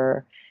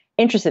were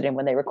interested in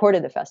when they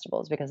recorded the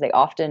festivals, because they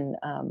often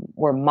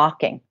were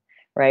mocking,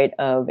 right,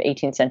 of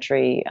 18th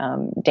century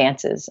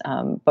dances,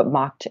 but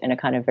mocked in a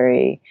kind of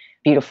very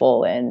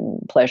beautiful and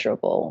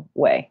pleasurable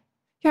way.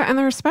 Yeah, and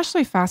they're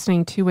especially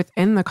fascinating too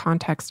within the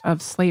context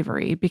of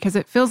slavery, because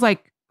it feels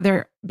like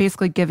they're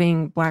basically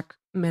giving Black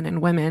men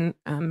and women,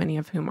 many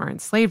of whom are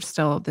enslaved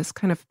still, this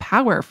kind of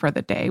power for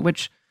the day,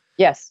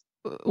 Yes.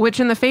 which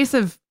in the face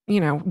of,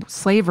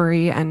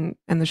 slavery and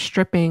the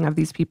stripping of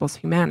these people's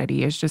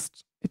humanity it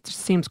just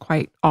seems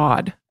quite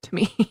odd to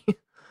me.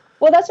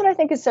 Well, that's what I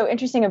think is so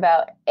interesting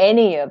about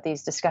any of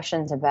these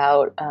discussions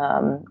about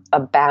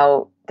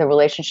the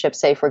relationship,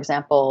 say, for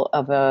example,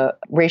 of a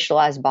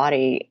racialized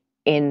body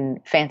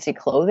in fancy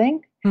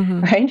clothing,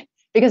 Mm-hmm. right?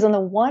 Because on the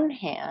one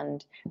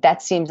hand,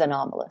 that seems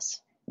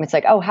anomalous. It's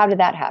like, oh, how did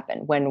that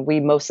happen? When we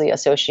mostly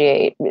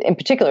associate, in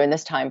particular in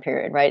this time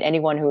period, right?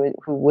 Anyone who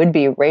would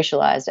be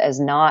racialized as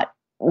not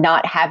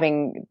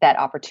having that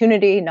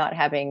opportunity, not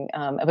having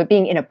of it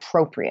being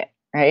inappropriate,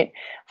 right,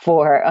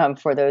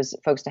 for those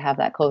folks to have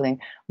that clothing.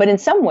 But in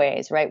some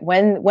ways, right,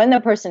 when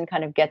the person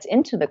kind of gets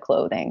into the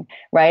clothing,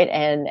 right,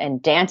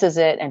 and dances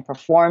it and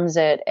performs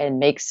it and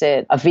makes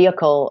it a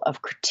vehicle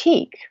of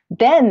critique,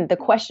 then the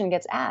question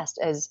gets asked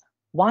as,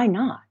 why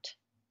not,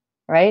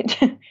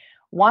 right?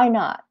 Why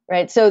not,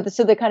 right? So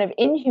the kind of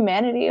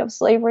inhumanity of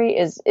slavery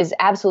is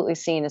absolutely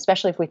seen,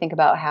 especially if we think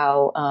about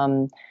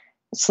how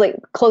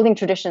clothing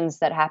traditions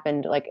that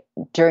happened like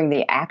during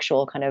the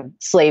actual kind of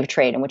slave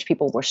trade, in which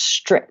people were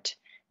stripped.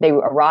 They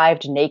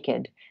arrived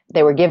naked.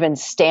 They were given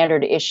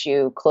standard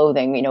issue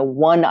clothing,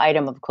 one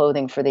item of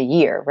clothing for the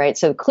year, right?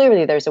 So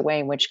clearly there's a way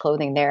in which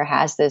clothing there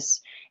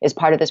is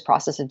part of this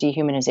process of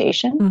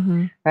dehumanization,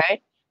 Mm-hmm.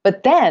 right?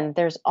 But then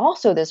there's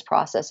also this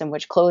process in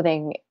which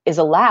clothing is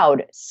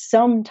allowed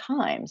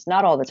sometimes,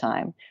 not all the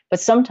time, but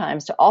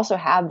sometimes to also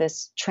have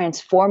this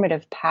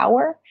transformative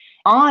power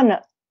on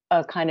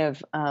a kind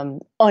of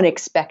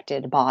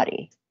unexpected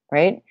body,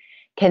 right?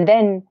 Can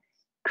then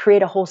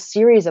create a whole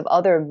series of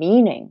other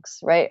meanings,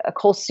 right? A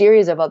whole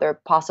series of other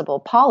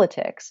possible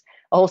politics,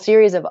 a whole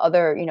series of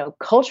other,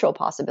 cultural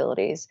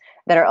possibilities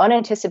that are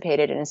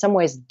unanticipated and in some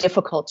ways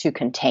difficult to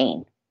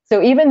contain.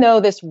 So even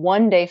though this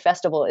one-day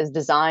festival is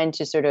designed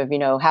to sort of,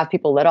 have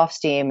people let off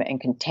steam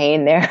and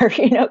contain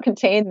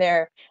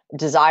their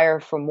desire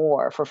for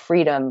more, for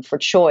freedom, for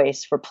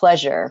choice, for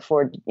pleasure,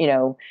 for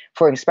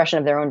expression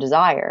of their own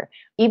desire,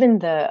 even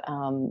the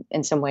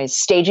in some ways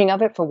staging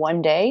of it for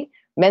one day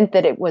meant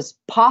that it was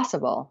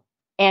possible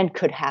and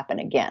could happen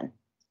again.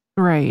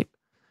 Right.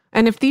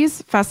 And if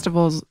these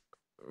festivals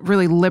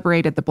really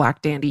liberated the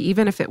Black dandy,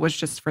 even if it was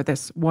just for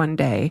this one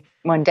day,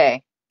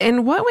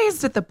 in what ways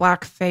did the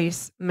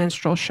blackface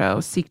minstrel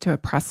show seek to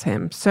oppress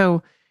him?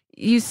 So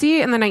you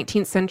see in the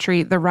 19th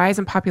century, the rise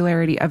in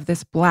popularity of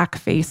this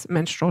blackface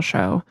minstrel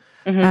show.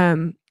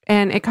 Mm-hmm.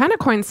 And it kind of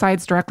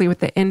coincides directly with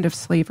the end of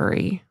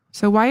slavery.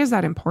 So why is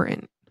that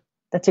important?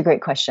 That's a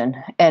great question.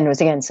 And it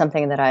was, again,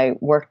 something that I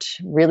worked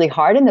really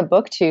hard in the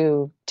book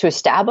to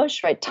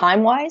establish, right?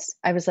 Time-wise,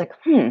 I was like,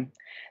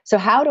 so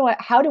how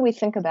do we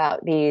think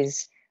about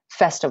these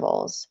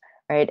festivals,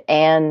 right?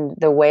 And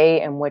the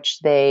way in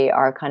which they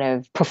are kind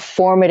of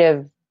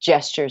performative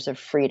gestures of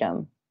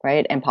freedom,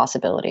 right? And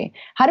possibility.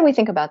 How do we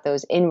think about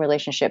those in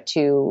relationship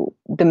to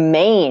the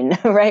main,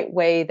 right,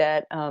 way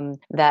that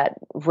that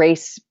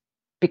race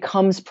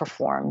becomes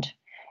performed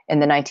in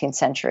the 19th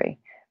century?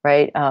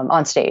 Right,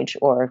 on stage,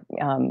 or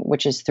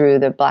which is through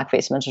the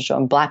blackface minstrel show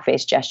and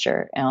blackface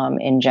gesture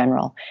in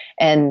general.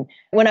 And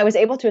when I was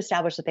able to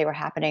establish that they were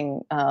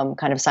happening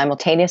kind of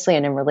simultaneously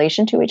and in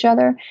relation to each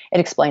other, it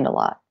explained a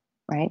lot,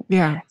 right?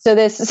 Yeah. So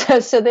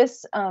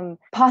this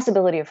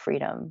possibility of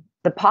freedom,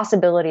 the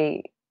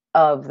possibility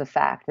of the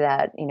fact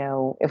that,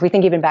 if we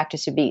think even back to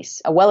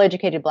Soubise, a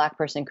well-educated Black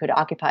person could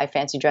occupy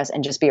fancy dress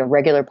and just be a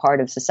regular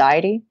part of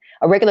society,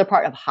 a regular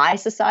part of high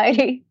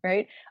society,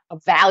 right? A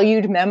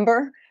valued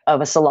member of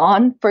a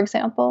salon, for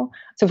example.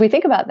 So if we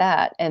think about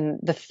that and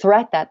the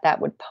threat that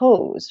would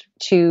pose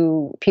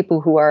to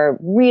people who are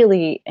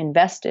really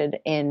invested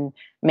in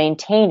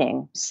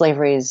maintaining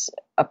slavery's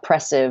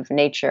oppressive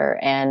nature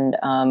and,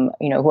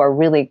 who are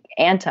really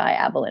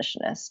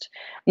anti-abolitionist,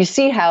 you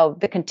see how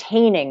the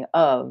containing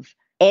of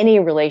any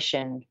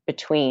relation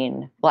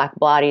between Black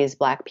bodies,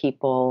 Black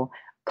people,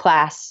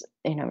 class,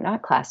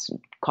 not class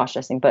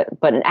cross-dressing, but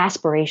an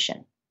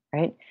aspiration,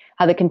 right?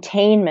 How the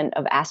containment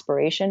of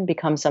aspiration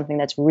becomes something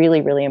that's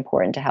really, really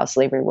important to how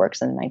slavery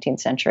works in the 19th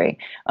century,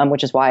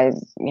 which is why,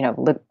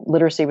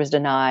 literacy was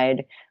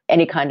denied,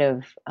 any kind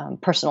of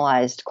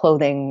personalized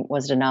clothing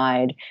was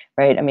denied,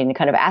 right? I mean, the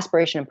kind of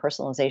aspiration and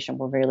personalization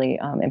were really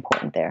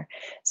important there.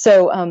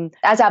 So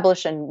as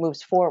abolition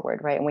moves forward,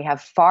 right, and we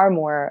have far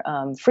more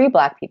free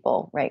Black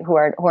people, right, who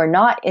are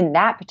not in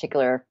that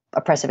particular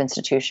oppressive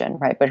institution,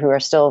 right, but who are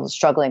still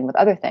struggling with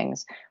other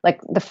things.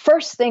 Like the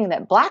first thing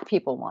that Black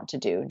people want to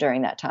do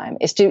during that time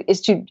is to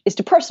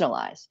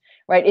personalize,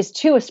 right, is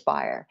to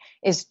aspire,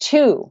 is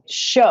to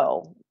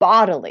show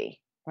bodily,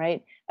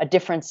 right, a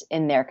difference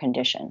in their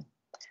condition,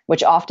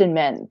 which often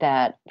meant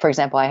that, for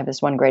example, I have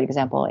this one great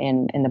example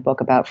in the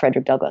book about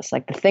Frederick Douglass.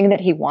 Like the thing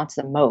that he wants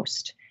the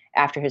most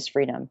after his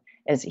freedom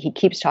is he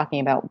keeps talking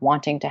about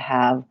wanting to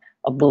have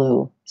a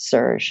blue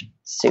serge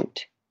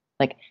suit.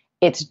 Like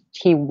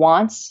he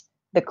wants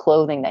the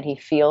clothing that he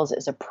feels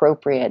is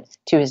appropriate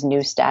to his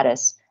new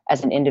status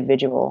as an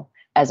individual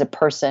as a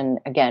person,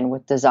 again,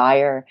 with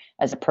desire,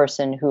 as a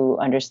person who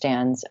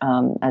understands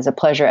as a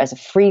pleasure, as a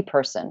free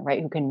person,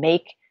 right, who can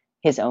make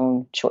his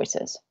own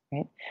choices,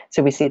 right?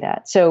 So we see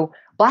that. So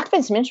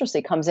blackface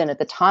minstrelsy comes in at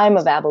the time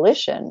of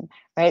abolition,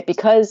 right?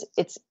 Because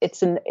it's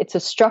a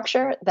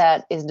structure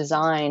that is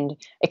designed.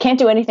 It can't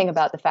do anything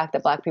about the fact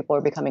that Black people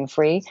are becoming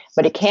free,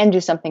 but it can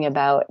do something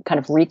about kind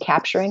of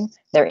recapturing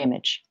their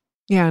image.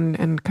 Yeah,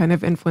 and kind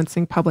of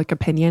influencing public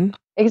opinion.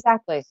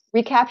 Exactly,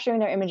 recapturing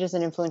their images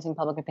and influencing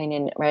public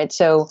opinion, right?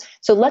 So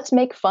let's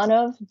make fun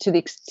of, to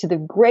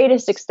the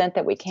greatest extent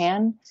that we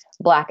can,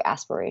 Black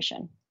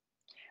aspiration.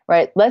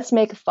 Right. Let's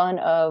make fun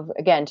of,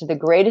 again, to the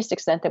greatest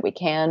extent that we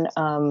can,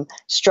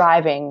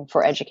 striving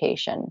for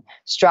education,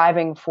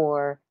 striving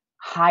for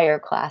higher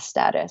class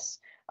status,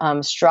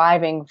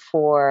 striving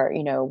for,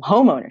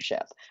 home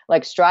ownership,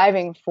 like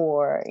striving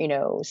for,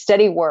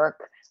 steady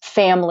work,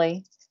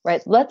 family.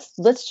 Right.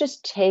 Let's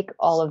just take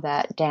all of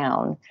that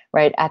down,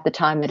 right, at the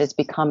time that it's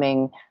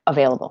becoming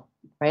available.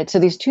 Right. So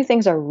these two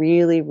things are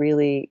really,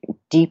 really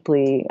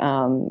deeply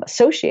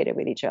associated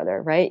with each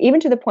other. Right. Even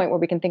to the point where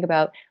we can think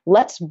about,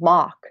 let's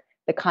mock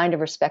the kind of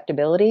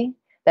respectability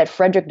that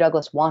Frederick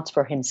Douglass wants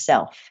for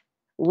himself.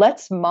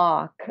 Let's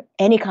mock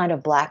any kind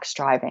of Black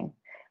striving,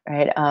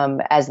 right?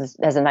 As the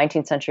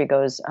 19th century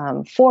goes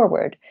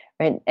forward,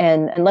 right?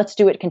 And let's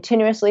do it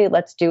continuously.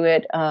 Let's do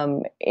it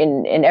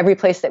in every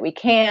place that we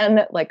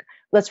can. Like,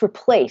 let's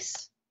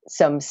replace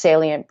some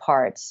salient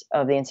parts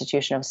of the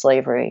institution of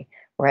slavery,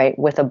 right,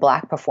 with a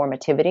Black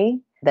performativity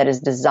that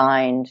is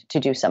designed to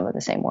do some of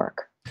the same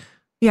work.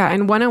 Yeah,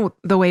 and one of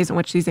the ways in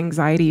which these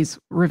anxieties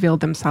revealed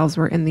themselves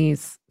were in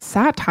these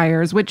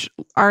satires, which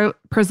are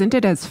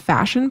presented as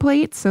fashion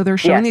plates. So they're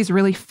showing these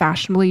really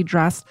fashionably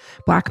dressed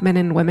Black men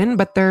and women,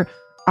 but they're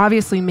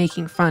obviously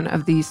making fun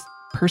of these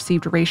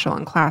perceived racial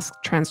and class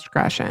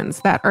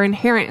transgressions that are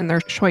inherent in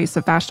their choice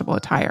of fashionable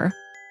attire.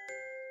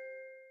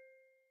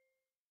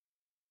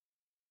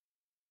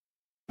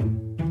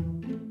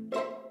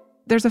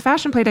 There's a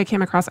fashion plate I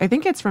came across. I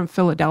think it's from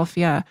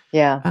Philadelphia.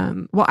 Yeah.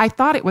 Well, I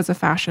thought it was a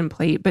fashion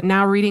plate, but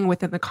now reading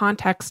within the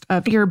context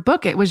of your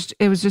book, it was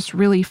just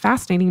really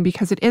fascinating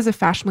because it is a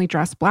fashionably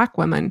dressed Black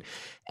woman,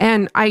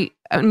 and I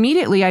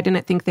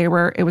didn't think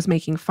it was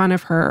making fun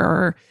of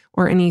her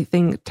or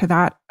anything to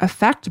that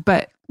effect.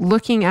 But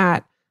looking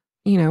at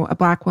a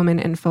Black woman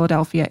in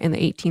Philadelphia in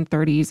the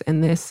 1830s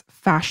in this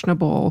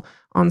fashionable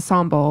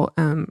ensemble,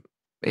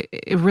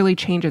 it really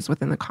changes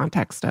within the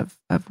context of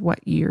what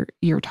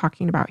you're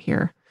talking about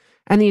here,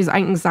 and these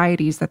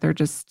anxieties that they're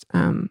just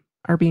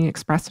are being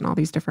expressed in all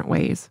these different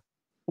ways.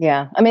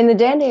 Yeah, I mean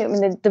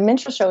the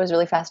minstrel show is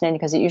really fascinating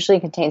because it usually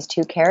contains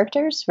two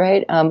characters,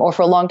 right? Or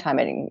for a long time,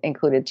 it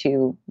included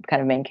two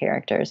kind of main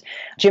characters.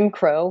 Jim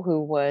Crow, who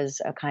was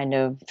a kind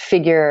of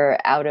figure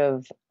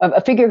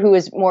a figure who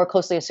is more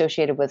closely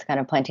associated with kind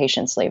of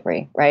plantation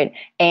slavery, right?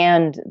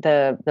 And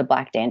the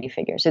Black dandy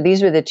figure. So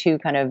these were the two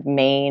kind of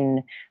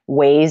main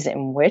ways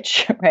in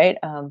which, right,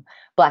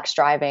 Black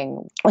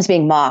striving was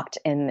being mocked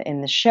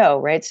in the show,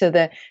 right? So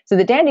the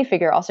dandy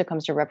figure also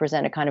comes to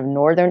represent a kind of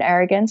Northern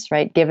arrogance,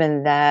 right?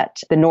 Given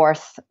that the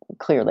North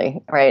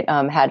clearly, right,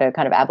 had a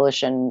kind of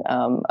abolition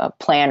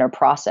plan or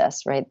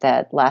process, right,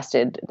 that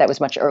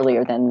was much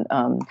earlier than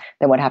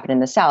what happened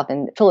in the South.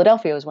 And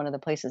Philadelphia was one of the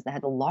places that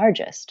had the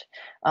largest.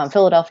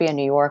 Philadelphia,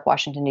 New York,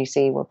 Washington,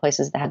 D.C. were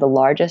places that had the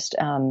largest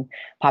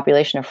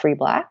population of free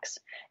Blacks.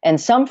 And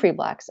some free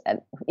Blacks,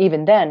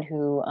 even then,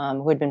 who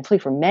had been free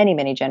for many,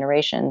 many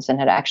generations and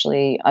had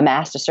actually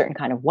amassed a certain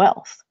kind of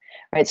wealth,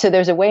 right? So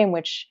there's a way in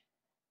which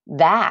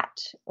that,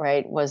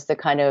 right, was the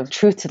kind of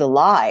truth to the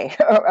lie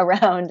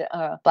around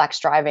Black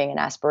striving and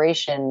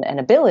aspiration and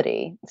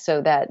ability, so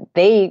that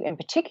they, in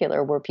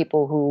particular, were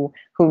people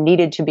who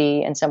needed to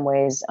be, in some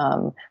ways,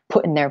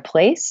 put in their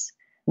place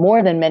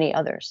more than many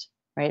others.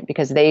 Right,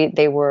 because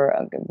they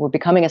were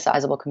becoming a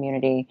sizable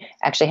community,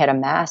 actually had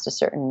amassed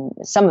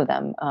some of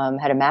them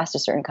had amassed a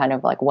certain kind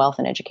of like wealth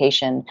and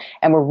education,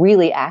 and were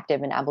really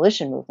active in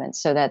abolition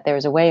movements, so that there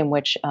was a way in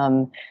which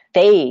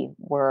they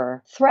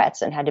were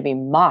threats and had to be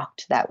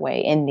mocked that way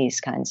in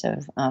these kinds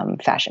of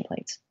fashion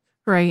plates.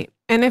 Right.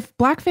 And if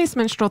blackface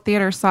minstrel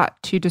theater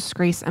sought to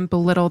disgrace and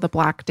belittle the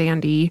Black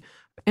dandy,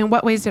 in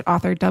what ways did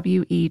author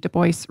W.E. Du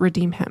Bois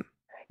redeem him?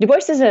 Du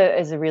Bois is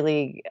a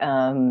really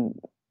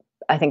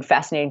I think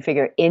fascinating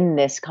figure in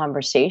this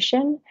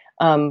conversation,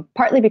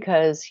 partly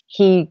because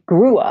he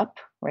grew up,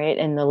 right,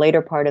 in the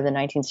later part of the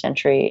 19th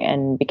century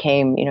and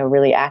became,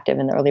 really active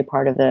in the early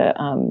part of the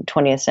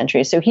 20th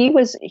century. So he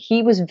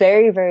was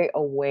very, very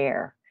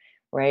aware,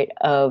 right,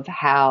 of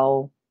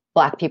how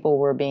Black people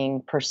were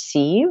being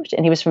perceived,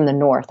 and he was from the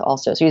North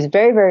also. So he was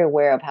very, very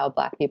aware of how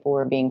Black people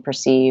were being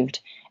perceived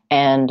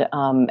and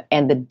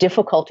the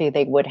difficulty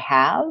they would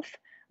have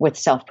with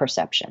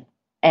self-perception.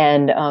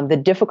 And the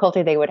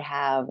difficulty they would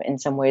have in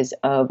some ways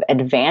of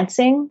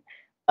advancing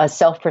a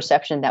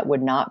self-perception that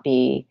would not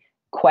be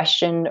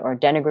questioned or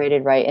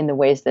denigrated, right, in the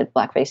ways that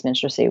blackface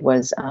minstrelsy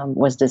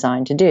was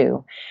designed to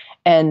do.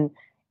 And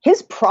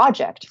his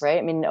project, right?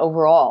 I mean,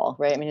 overall,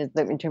 right? I mean,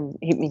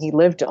 he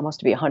lived almost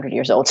to be 100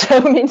 years old. So,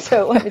 I mean,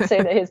 so I would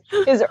say that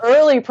his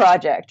early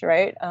project,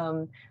 right,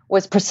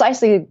 was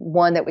precisely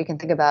one that we can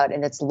think about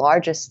in its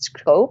largest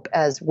scope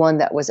as one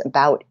that was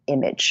about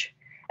image.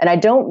 And I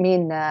don't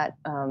mean that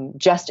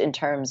just in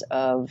terms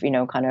of,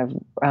 kind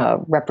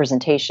of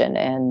representation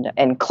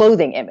and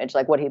clothing image,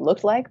 like what he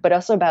looked like, but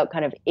also about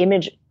kind of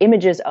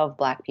images of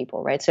Black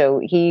people, right?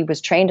 So he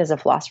was trained as a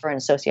philosopher and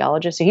a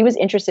sociologist. So he was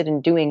interested in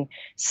doing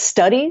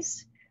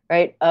studies,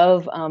 right,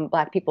 of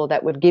Black people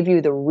that would give you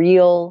the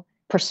real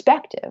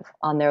perspective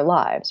on their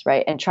lives,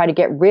 right? And try to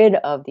get rid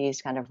of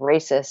these kind of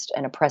racist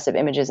and oppressive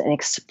images and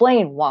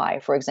explain why,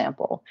 for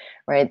example,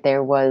 right,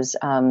 there was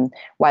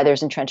why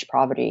there's entrenched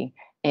poverty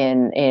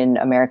in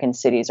American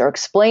cities, or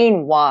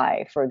explain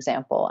why, for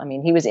example. I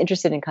mean, he was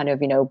interested in kind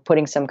of,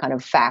 putting some kind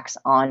of facts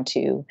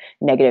onto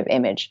negative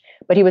image,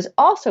 but he was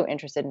also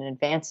interested in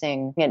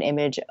advancing an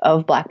image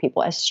of Black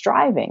people as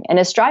striving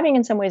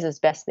in some ways as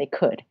best they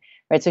could.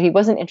 Right. So he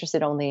wasn't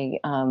interested only,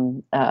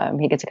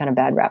 he gets a kind of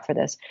bad rap for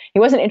this. He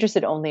wasn't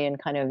interested only in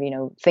kind of,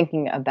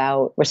 thinking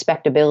about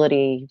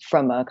respectability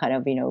from a kind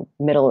of,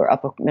 middle or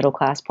upper middle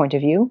class point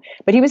of view,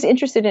 but he was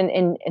interested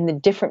in the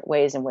different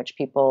ways in which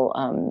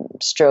people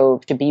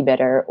strove to be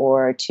better,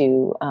 or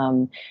to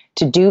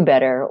do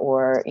better,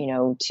 or,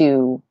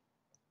 to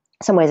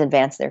some ways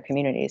advance their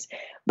communities.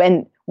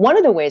 And one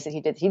of the ways that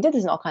he did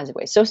this in all kinds of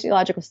ways: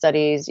 sociological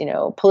studies,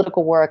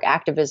 political work,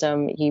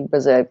 activism. He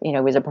was a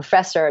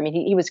professor. I mean,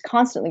 he was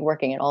constantly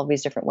working in all of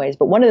these different ways.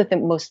 But one of the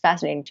most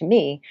fascinating to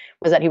me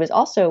was that he was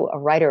also a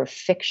writer of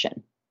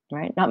fiction,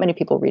 right? Not many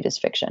people read his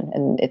fiction,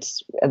 and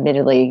it's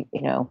admittedly,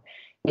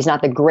 he's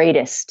not the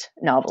greatest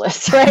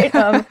novelist, right?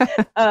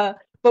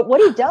 But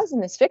what he does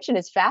in this fiction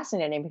is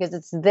fascinating, because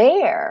it's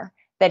there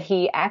that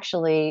he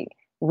actually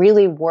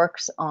really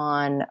works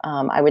on,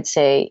 I would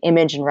say,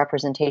 image and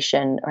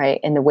representation,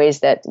 right, in the ways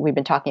that we've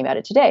been talking about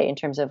it today, in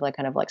terms of like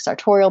kind of like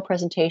sartorial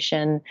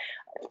presentation,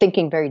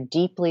 thinking very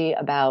deeply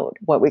about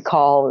what we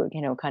call,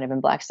 kind of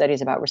in Black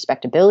studies, about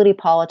respectability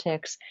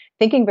politics,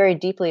 thinking very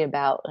deeply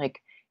about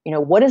like,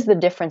 what is the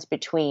difference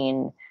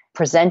between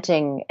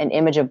presenting an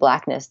image of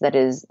Blackness that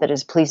is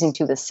pleasing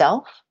to the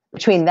self,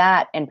 between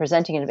that and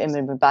presenting an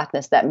image of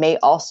Blackness that may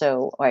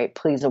also, right,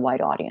 please a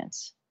white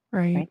audience.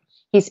 Right.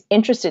 He's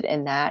interested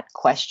in that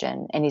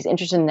question, and he's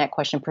interested in that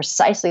question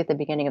precisely at the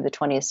beginning of the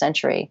 20th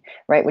century,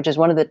 right, which is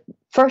one of the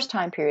first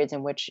time periods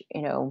in which,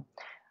 due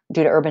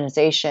to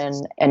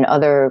urbanization and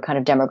other kind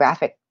of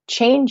demographic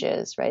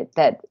changes, right,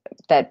 that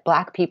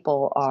Black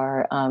people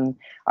are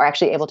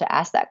actually able to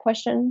ask that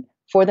question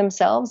for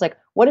themselves. Like,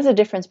 what is the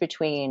difference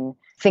between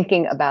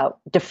thinking about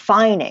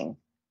defining,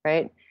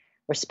 right,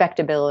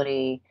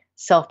 respectability,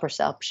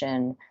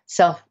 self-perception,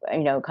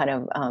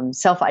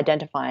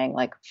 self-identifying,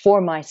 like for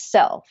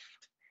myself,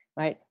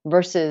 right,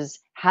 versus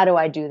how do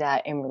I do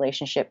that in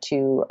relationship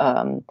to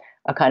a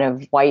kind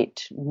of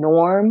white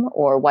norm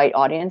or white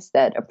audience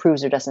that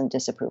approves or doesn't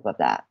disapprove of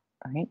that,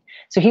 right?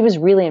 So he was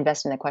really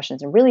invested in the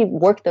questions and really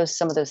worked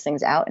some of those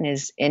things out in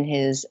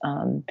his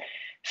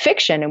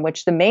fiction, in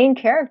which the main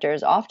character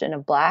is often a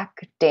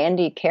Black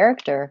dandy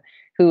character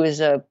who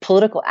is a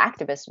political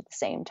activist at the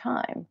same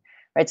time.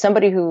 Right,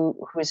 somebody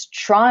who is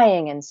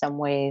trying in some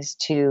ways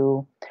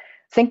to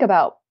think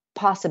about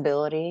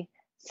possibility,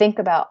 think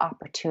about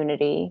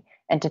opportunity,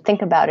 and to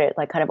think about it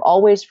like kind of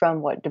always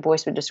from what Du Bois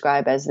would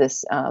describe as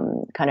this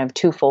kind of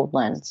twofold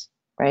lens,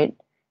 right?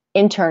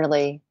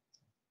 Internally,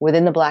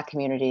 within the Black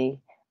community,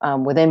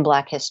 within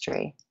Black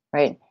history,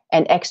 right?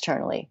 And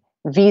externally,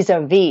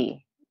 vis-a-vis,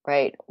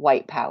 right,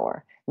 white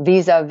power,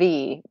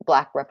 vis-a-vis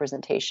Black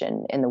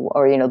representation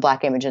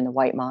Black image in the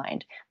white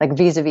mind, like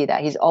vis-a-vis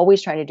that. He's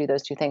always trying to do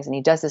those two things, and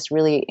he does this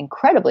really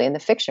incredibly in the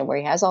fiction, where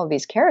he has all of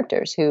these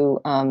characters who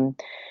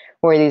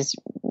are these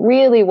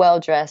really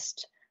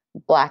well-dressed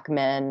Black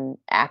men,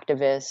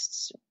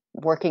 activists,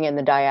 working in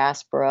the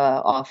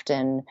diaspora,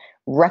 often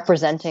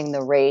representing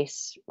the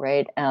race,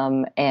 right,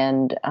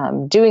 and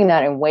doing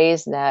that in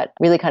ways that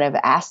really kind of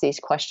ask these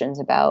questions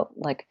about,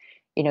 like,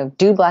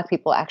 do Black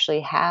people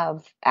actually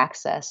have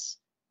access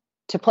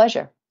to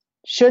pleasure?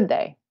 Should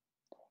they?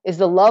 Is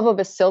the love of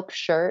a silk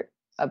shirt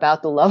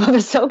about the love of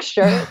a silk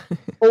shirt,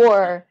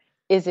 or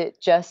is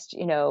it just,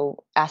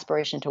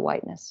 aspiration to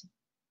whiteness?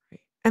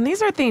 And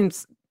these are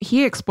themes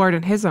he explored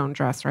in his own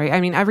dress, right?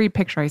 I mean, every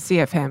picture I see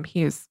of him,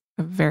 he is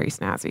a very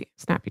snappy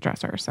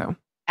dresser. So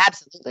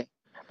absolutely.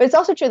 But it's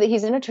also true that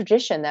he's in a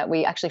tradition that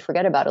we actually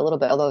forget about a little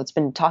bit, although it's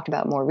been talked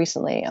about more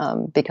recently,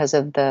 because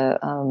of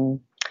the,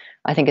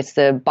 I think it's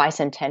the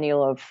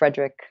bicentennial of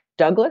Frederick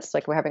Douglass.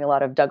 Like, we're having a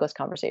lot of Douglass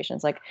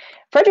conversations. Like,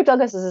 Frederick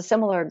Douglass is a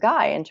similar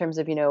guy in terms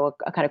of,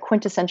 a kind of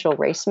quintessential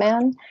race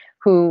man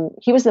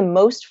he was the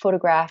most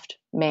photographed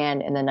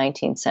man in the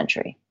 19th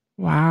century.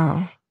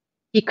 Wow.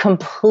 He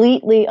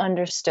completely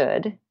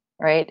understood,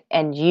 right,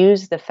 and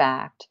used the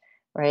fact,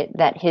 right,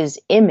 that his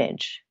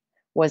image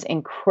was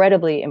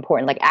incredibly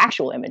important, like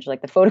actual image,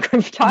 like the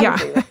photography,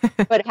 yeah.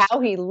 But how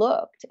he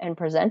looked and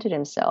presented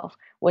himself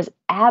was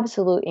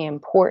absolutely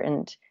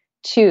important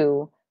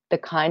to the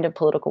kind of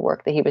political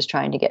work that he was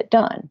trying to get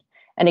done.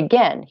 And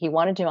again, he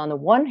wanted to, on the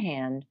one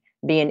hand,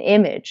 be an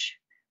image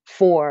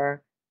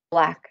for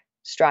Black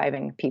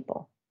striving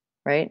people,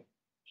 right?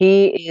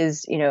 He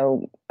is,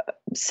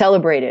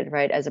 celebrated,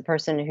 right, as a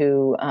person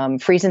who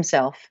frees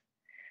himself,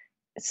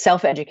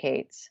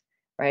 self-educates,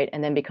 right,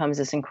 and then becomes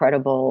this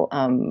incredible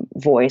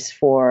voice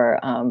for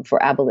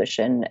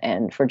abolition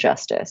and for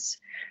justice,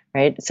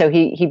 right? So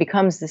he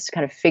becomes this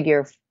kind of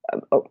figure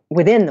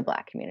within the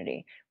Black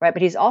community, right?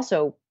 But he's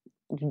also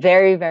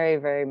very, very,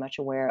 very much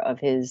aware of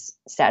his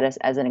status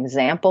as an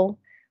example,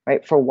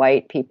 right, for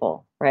white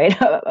people, right,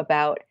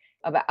 about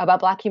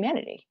Black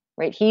humanity,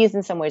 right? He is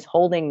in some ways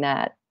holding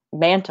that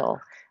mantle.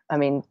 I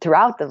mean,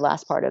 throughout the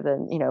last part of the,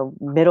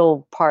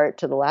 middle part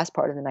to the last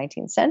part of the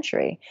 19th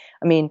century,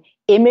 I mean,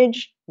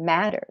 image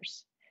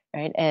matters,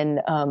 right? And,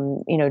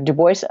 Du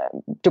Bois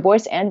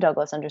and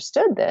Douglass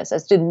understood this,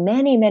 as did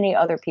many, many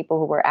other people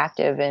who were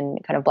active in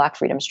kind of Black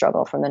freedom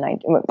struggle from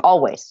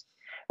always,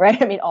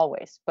 right? I mean,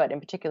 always, but in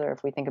particular,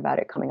 if we think about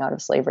it coming out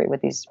of slavery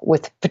with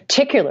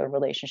particular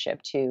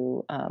relationship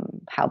to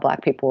how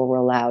Black people were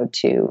allowed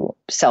to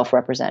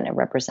self-represent and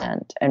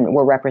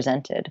were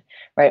represented,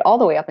 right? All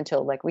the way up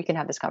until we can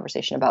have this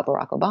conversation about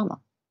Barack Obama.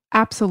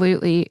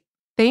 Absolutely.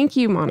 Thank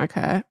you,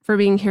 Monica, for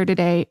being here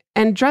today.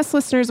 And Dressed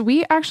listeners,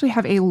 we actually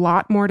have a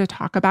lot more to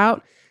talk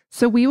about.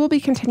 So we will be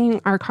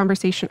continuing our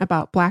conversation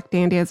about Black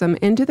dandyism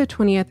into the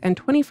 20th and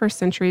 21st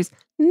centuries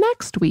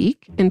next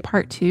week in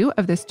part 2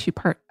 of this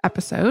 2-part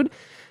episode.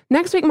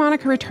 Next week,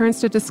 Monica returns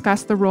to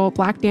discuss the role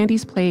Black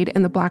dandies played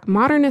in the Black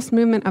modernist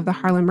movement of the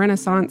Harlem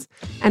Renaissance,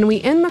 and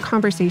we end the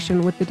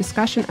conversation with the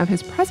discussion of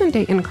his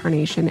present-day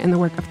incarnation in the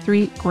work of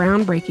 3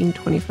 groundbreaking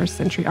 21st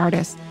century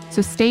artists.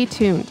 So stay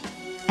tuned.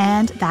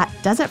 And that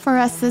does it for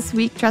us this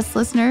week, Dressed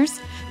listeners.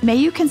 May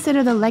you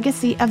consider the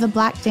legacy of the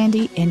Black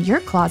dandy in your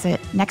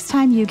closet next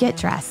time you get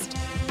dressed.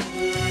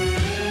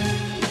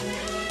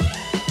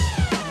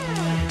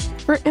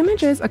 For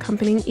images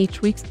accompanying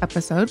each week's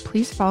episode,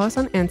 please follow us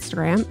on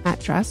Instagram at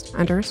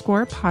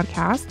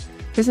dressed_podcast.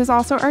 This is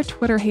also our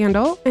Twitter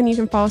handle, and you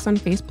can follow us on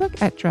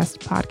Facebook at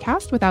Dressed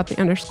Podcast without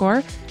the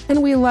underscore.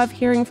 And we love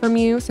hearing from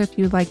you, so if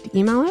you'd like to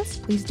email us,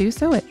 please do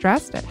so at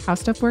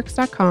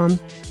dressed@howstuffworks.com.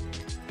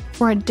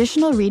 For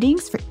additional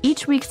readings for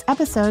each week's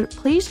episode,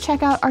 please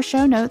check out our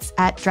show notes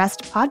at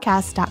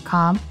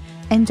dressedpodcast.com.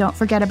 And don't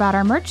forget about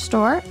our merch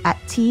store at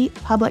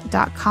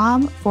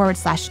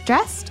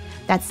teepublic.com/dressed.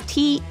 That's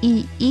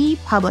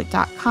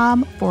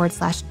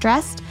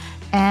teepublic.com/dressed.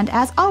 And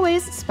as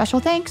always, special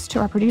thanks to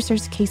our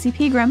producers Casey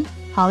Pegram,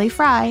 Holly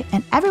Fry,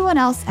 and everyone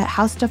else at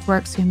How Stuff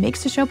Works who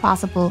makes the show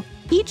possible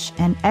each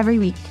and every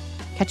week.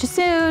 Catch you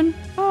soon.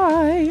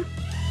 Bye.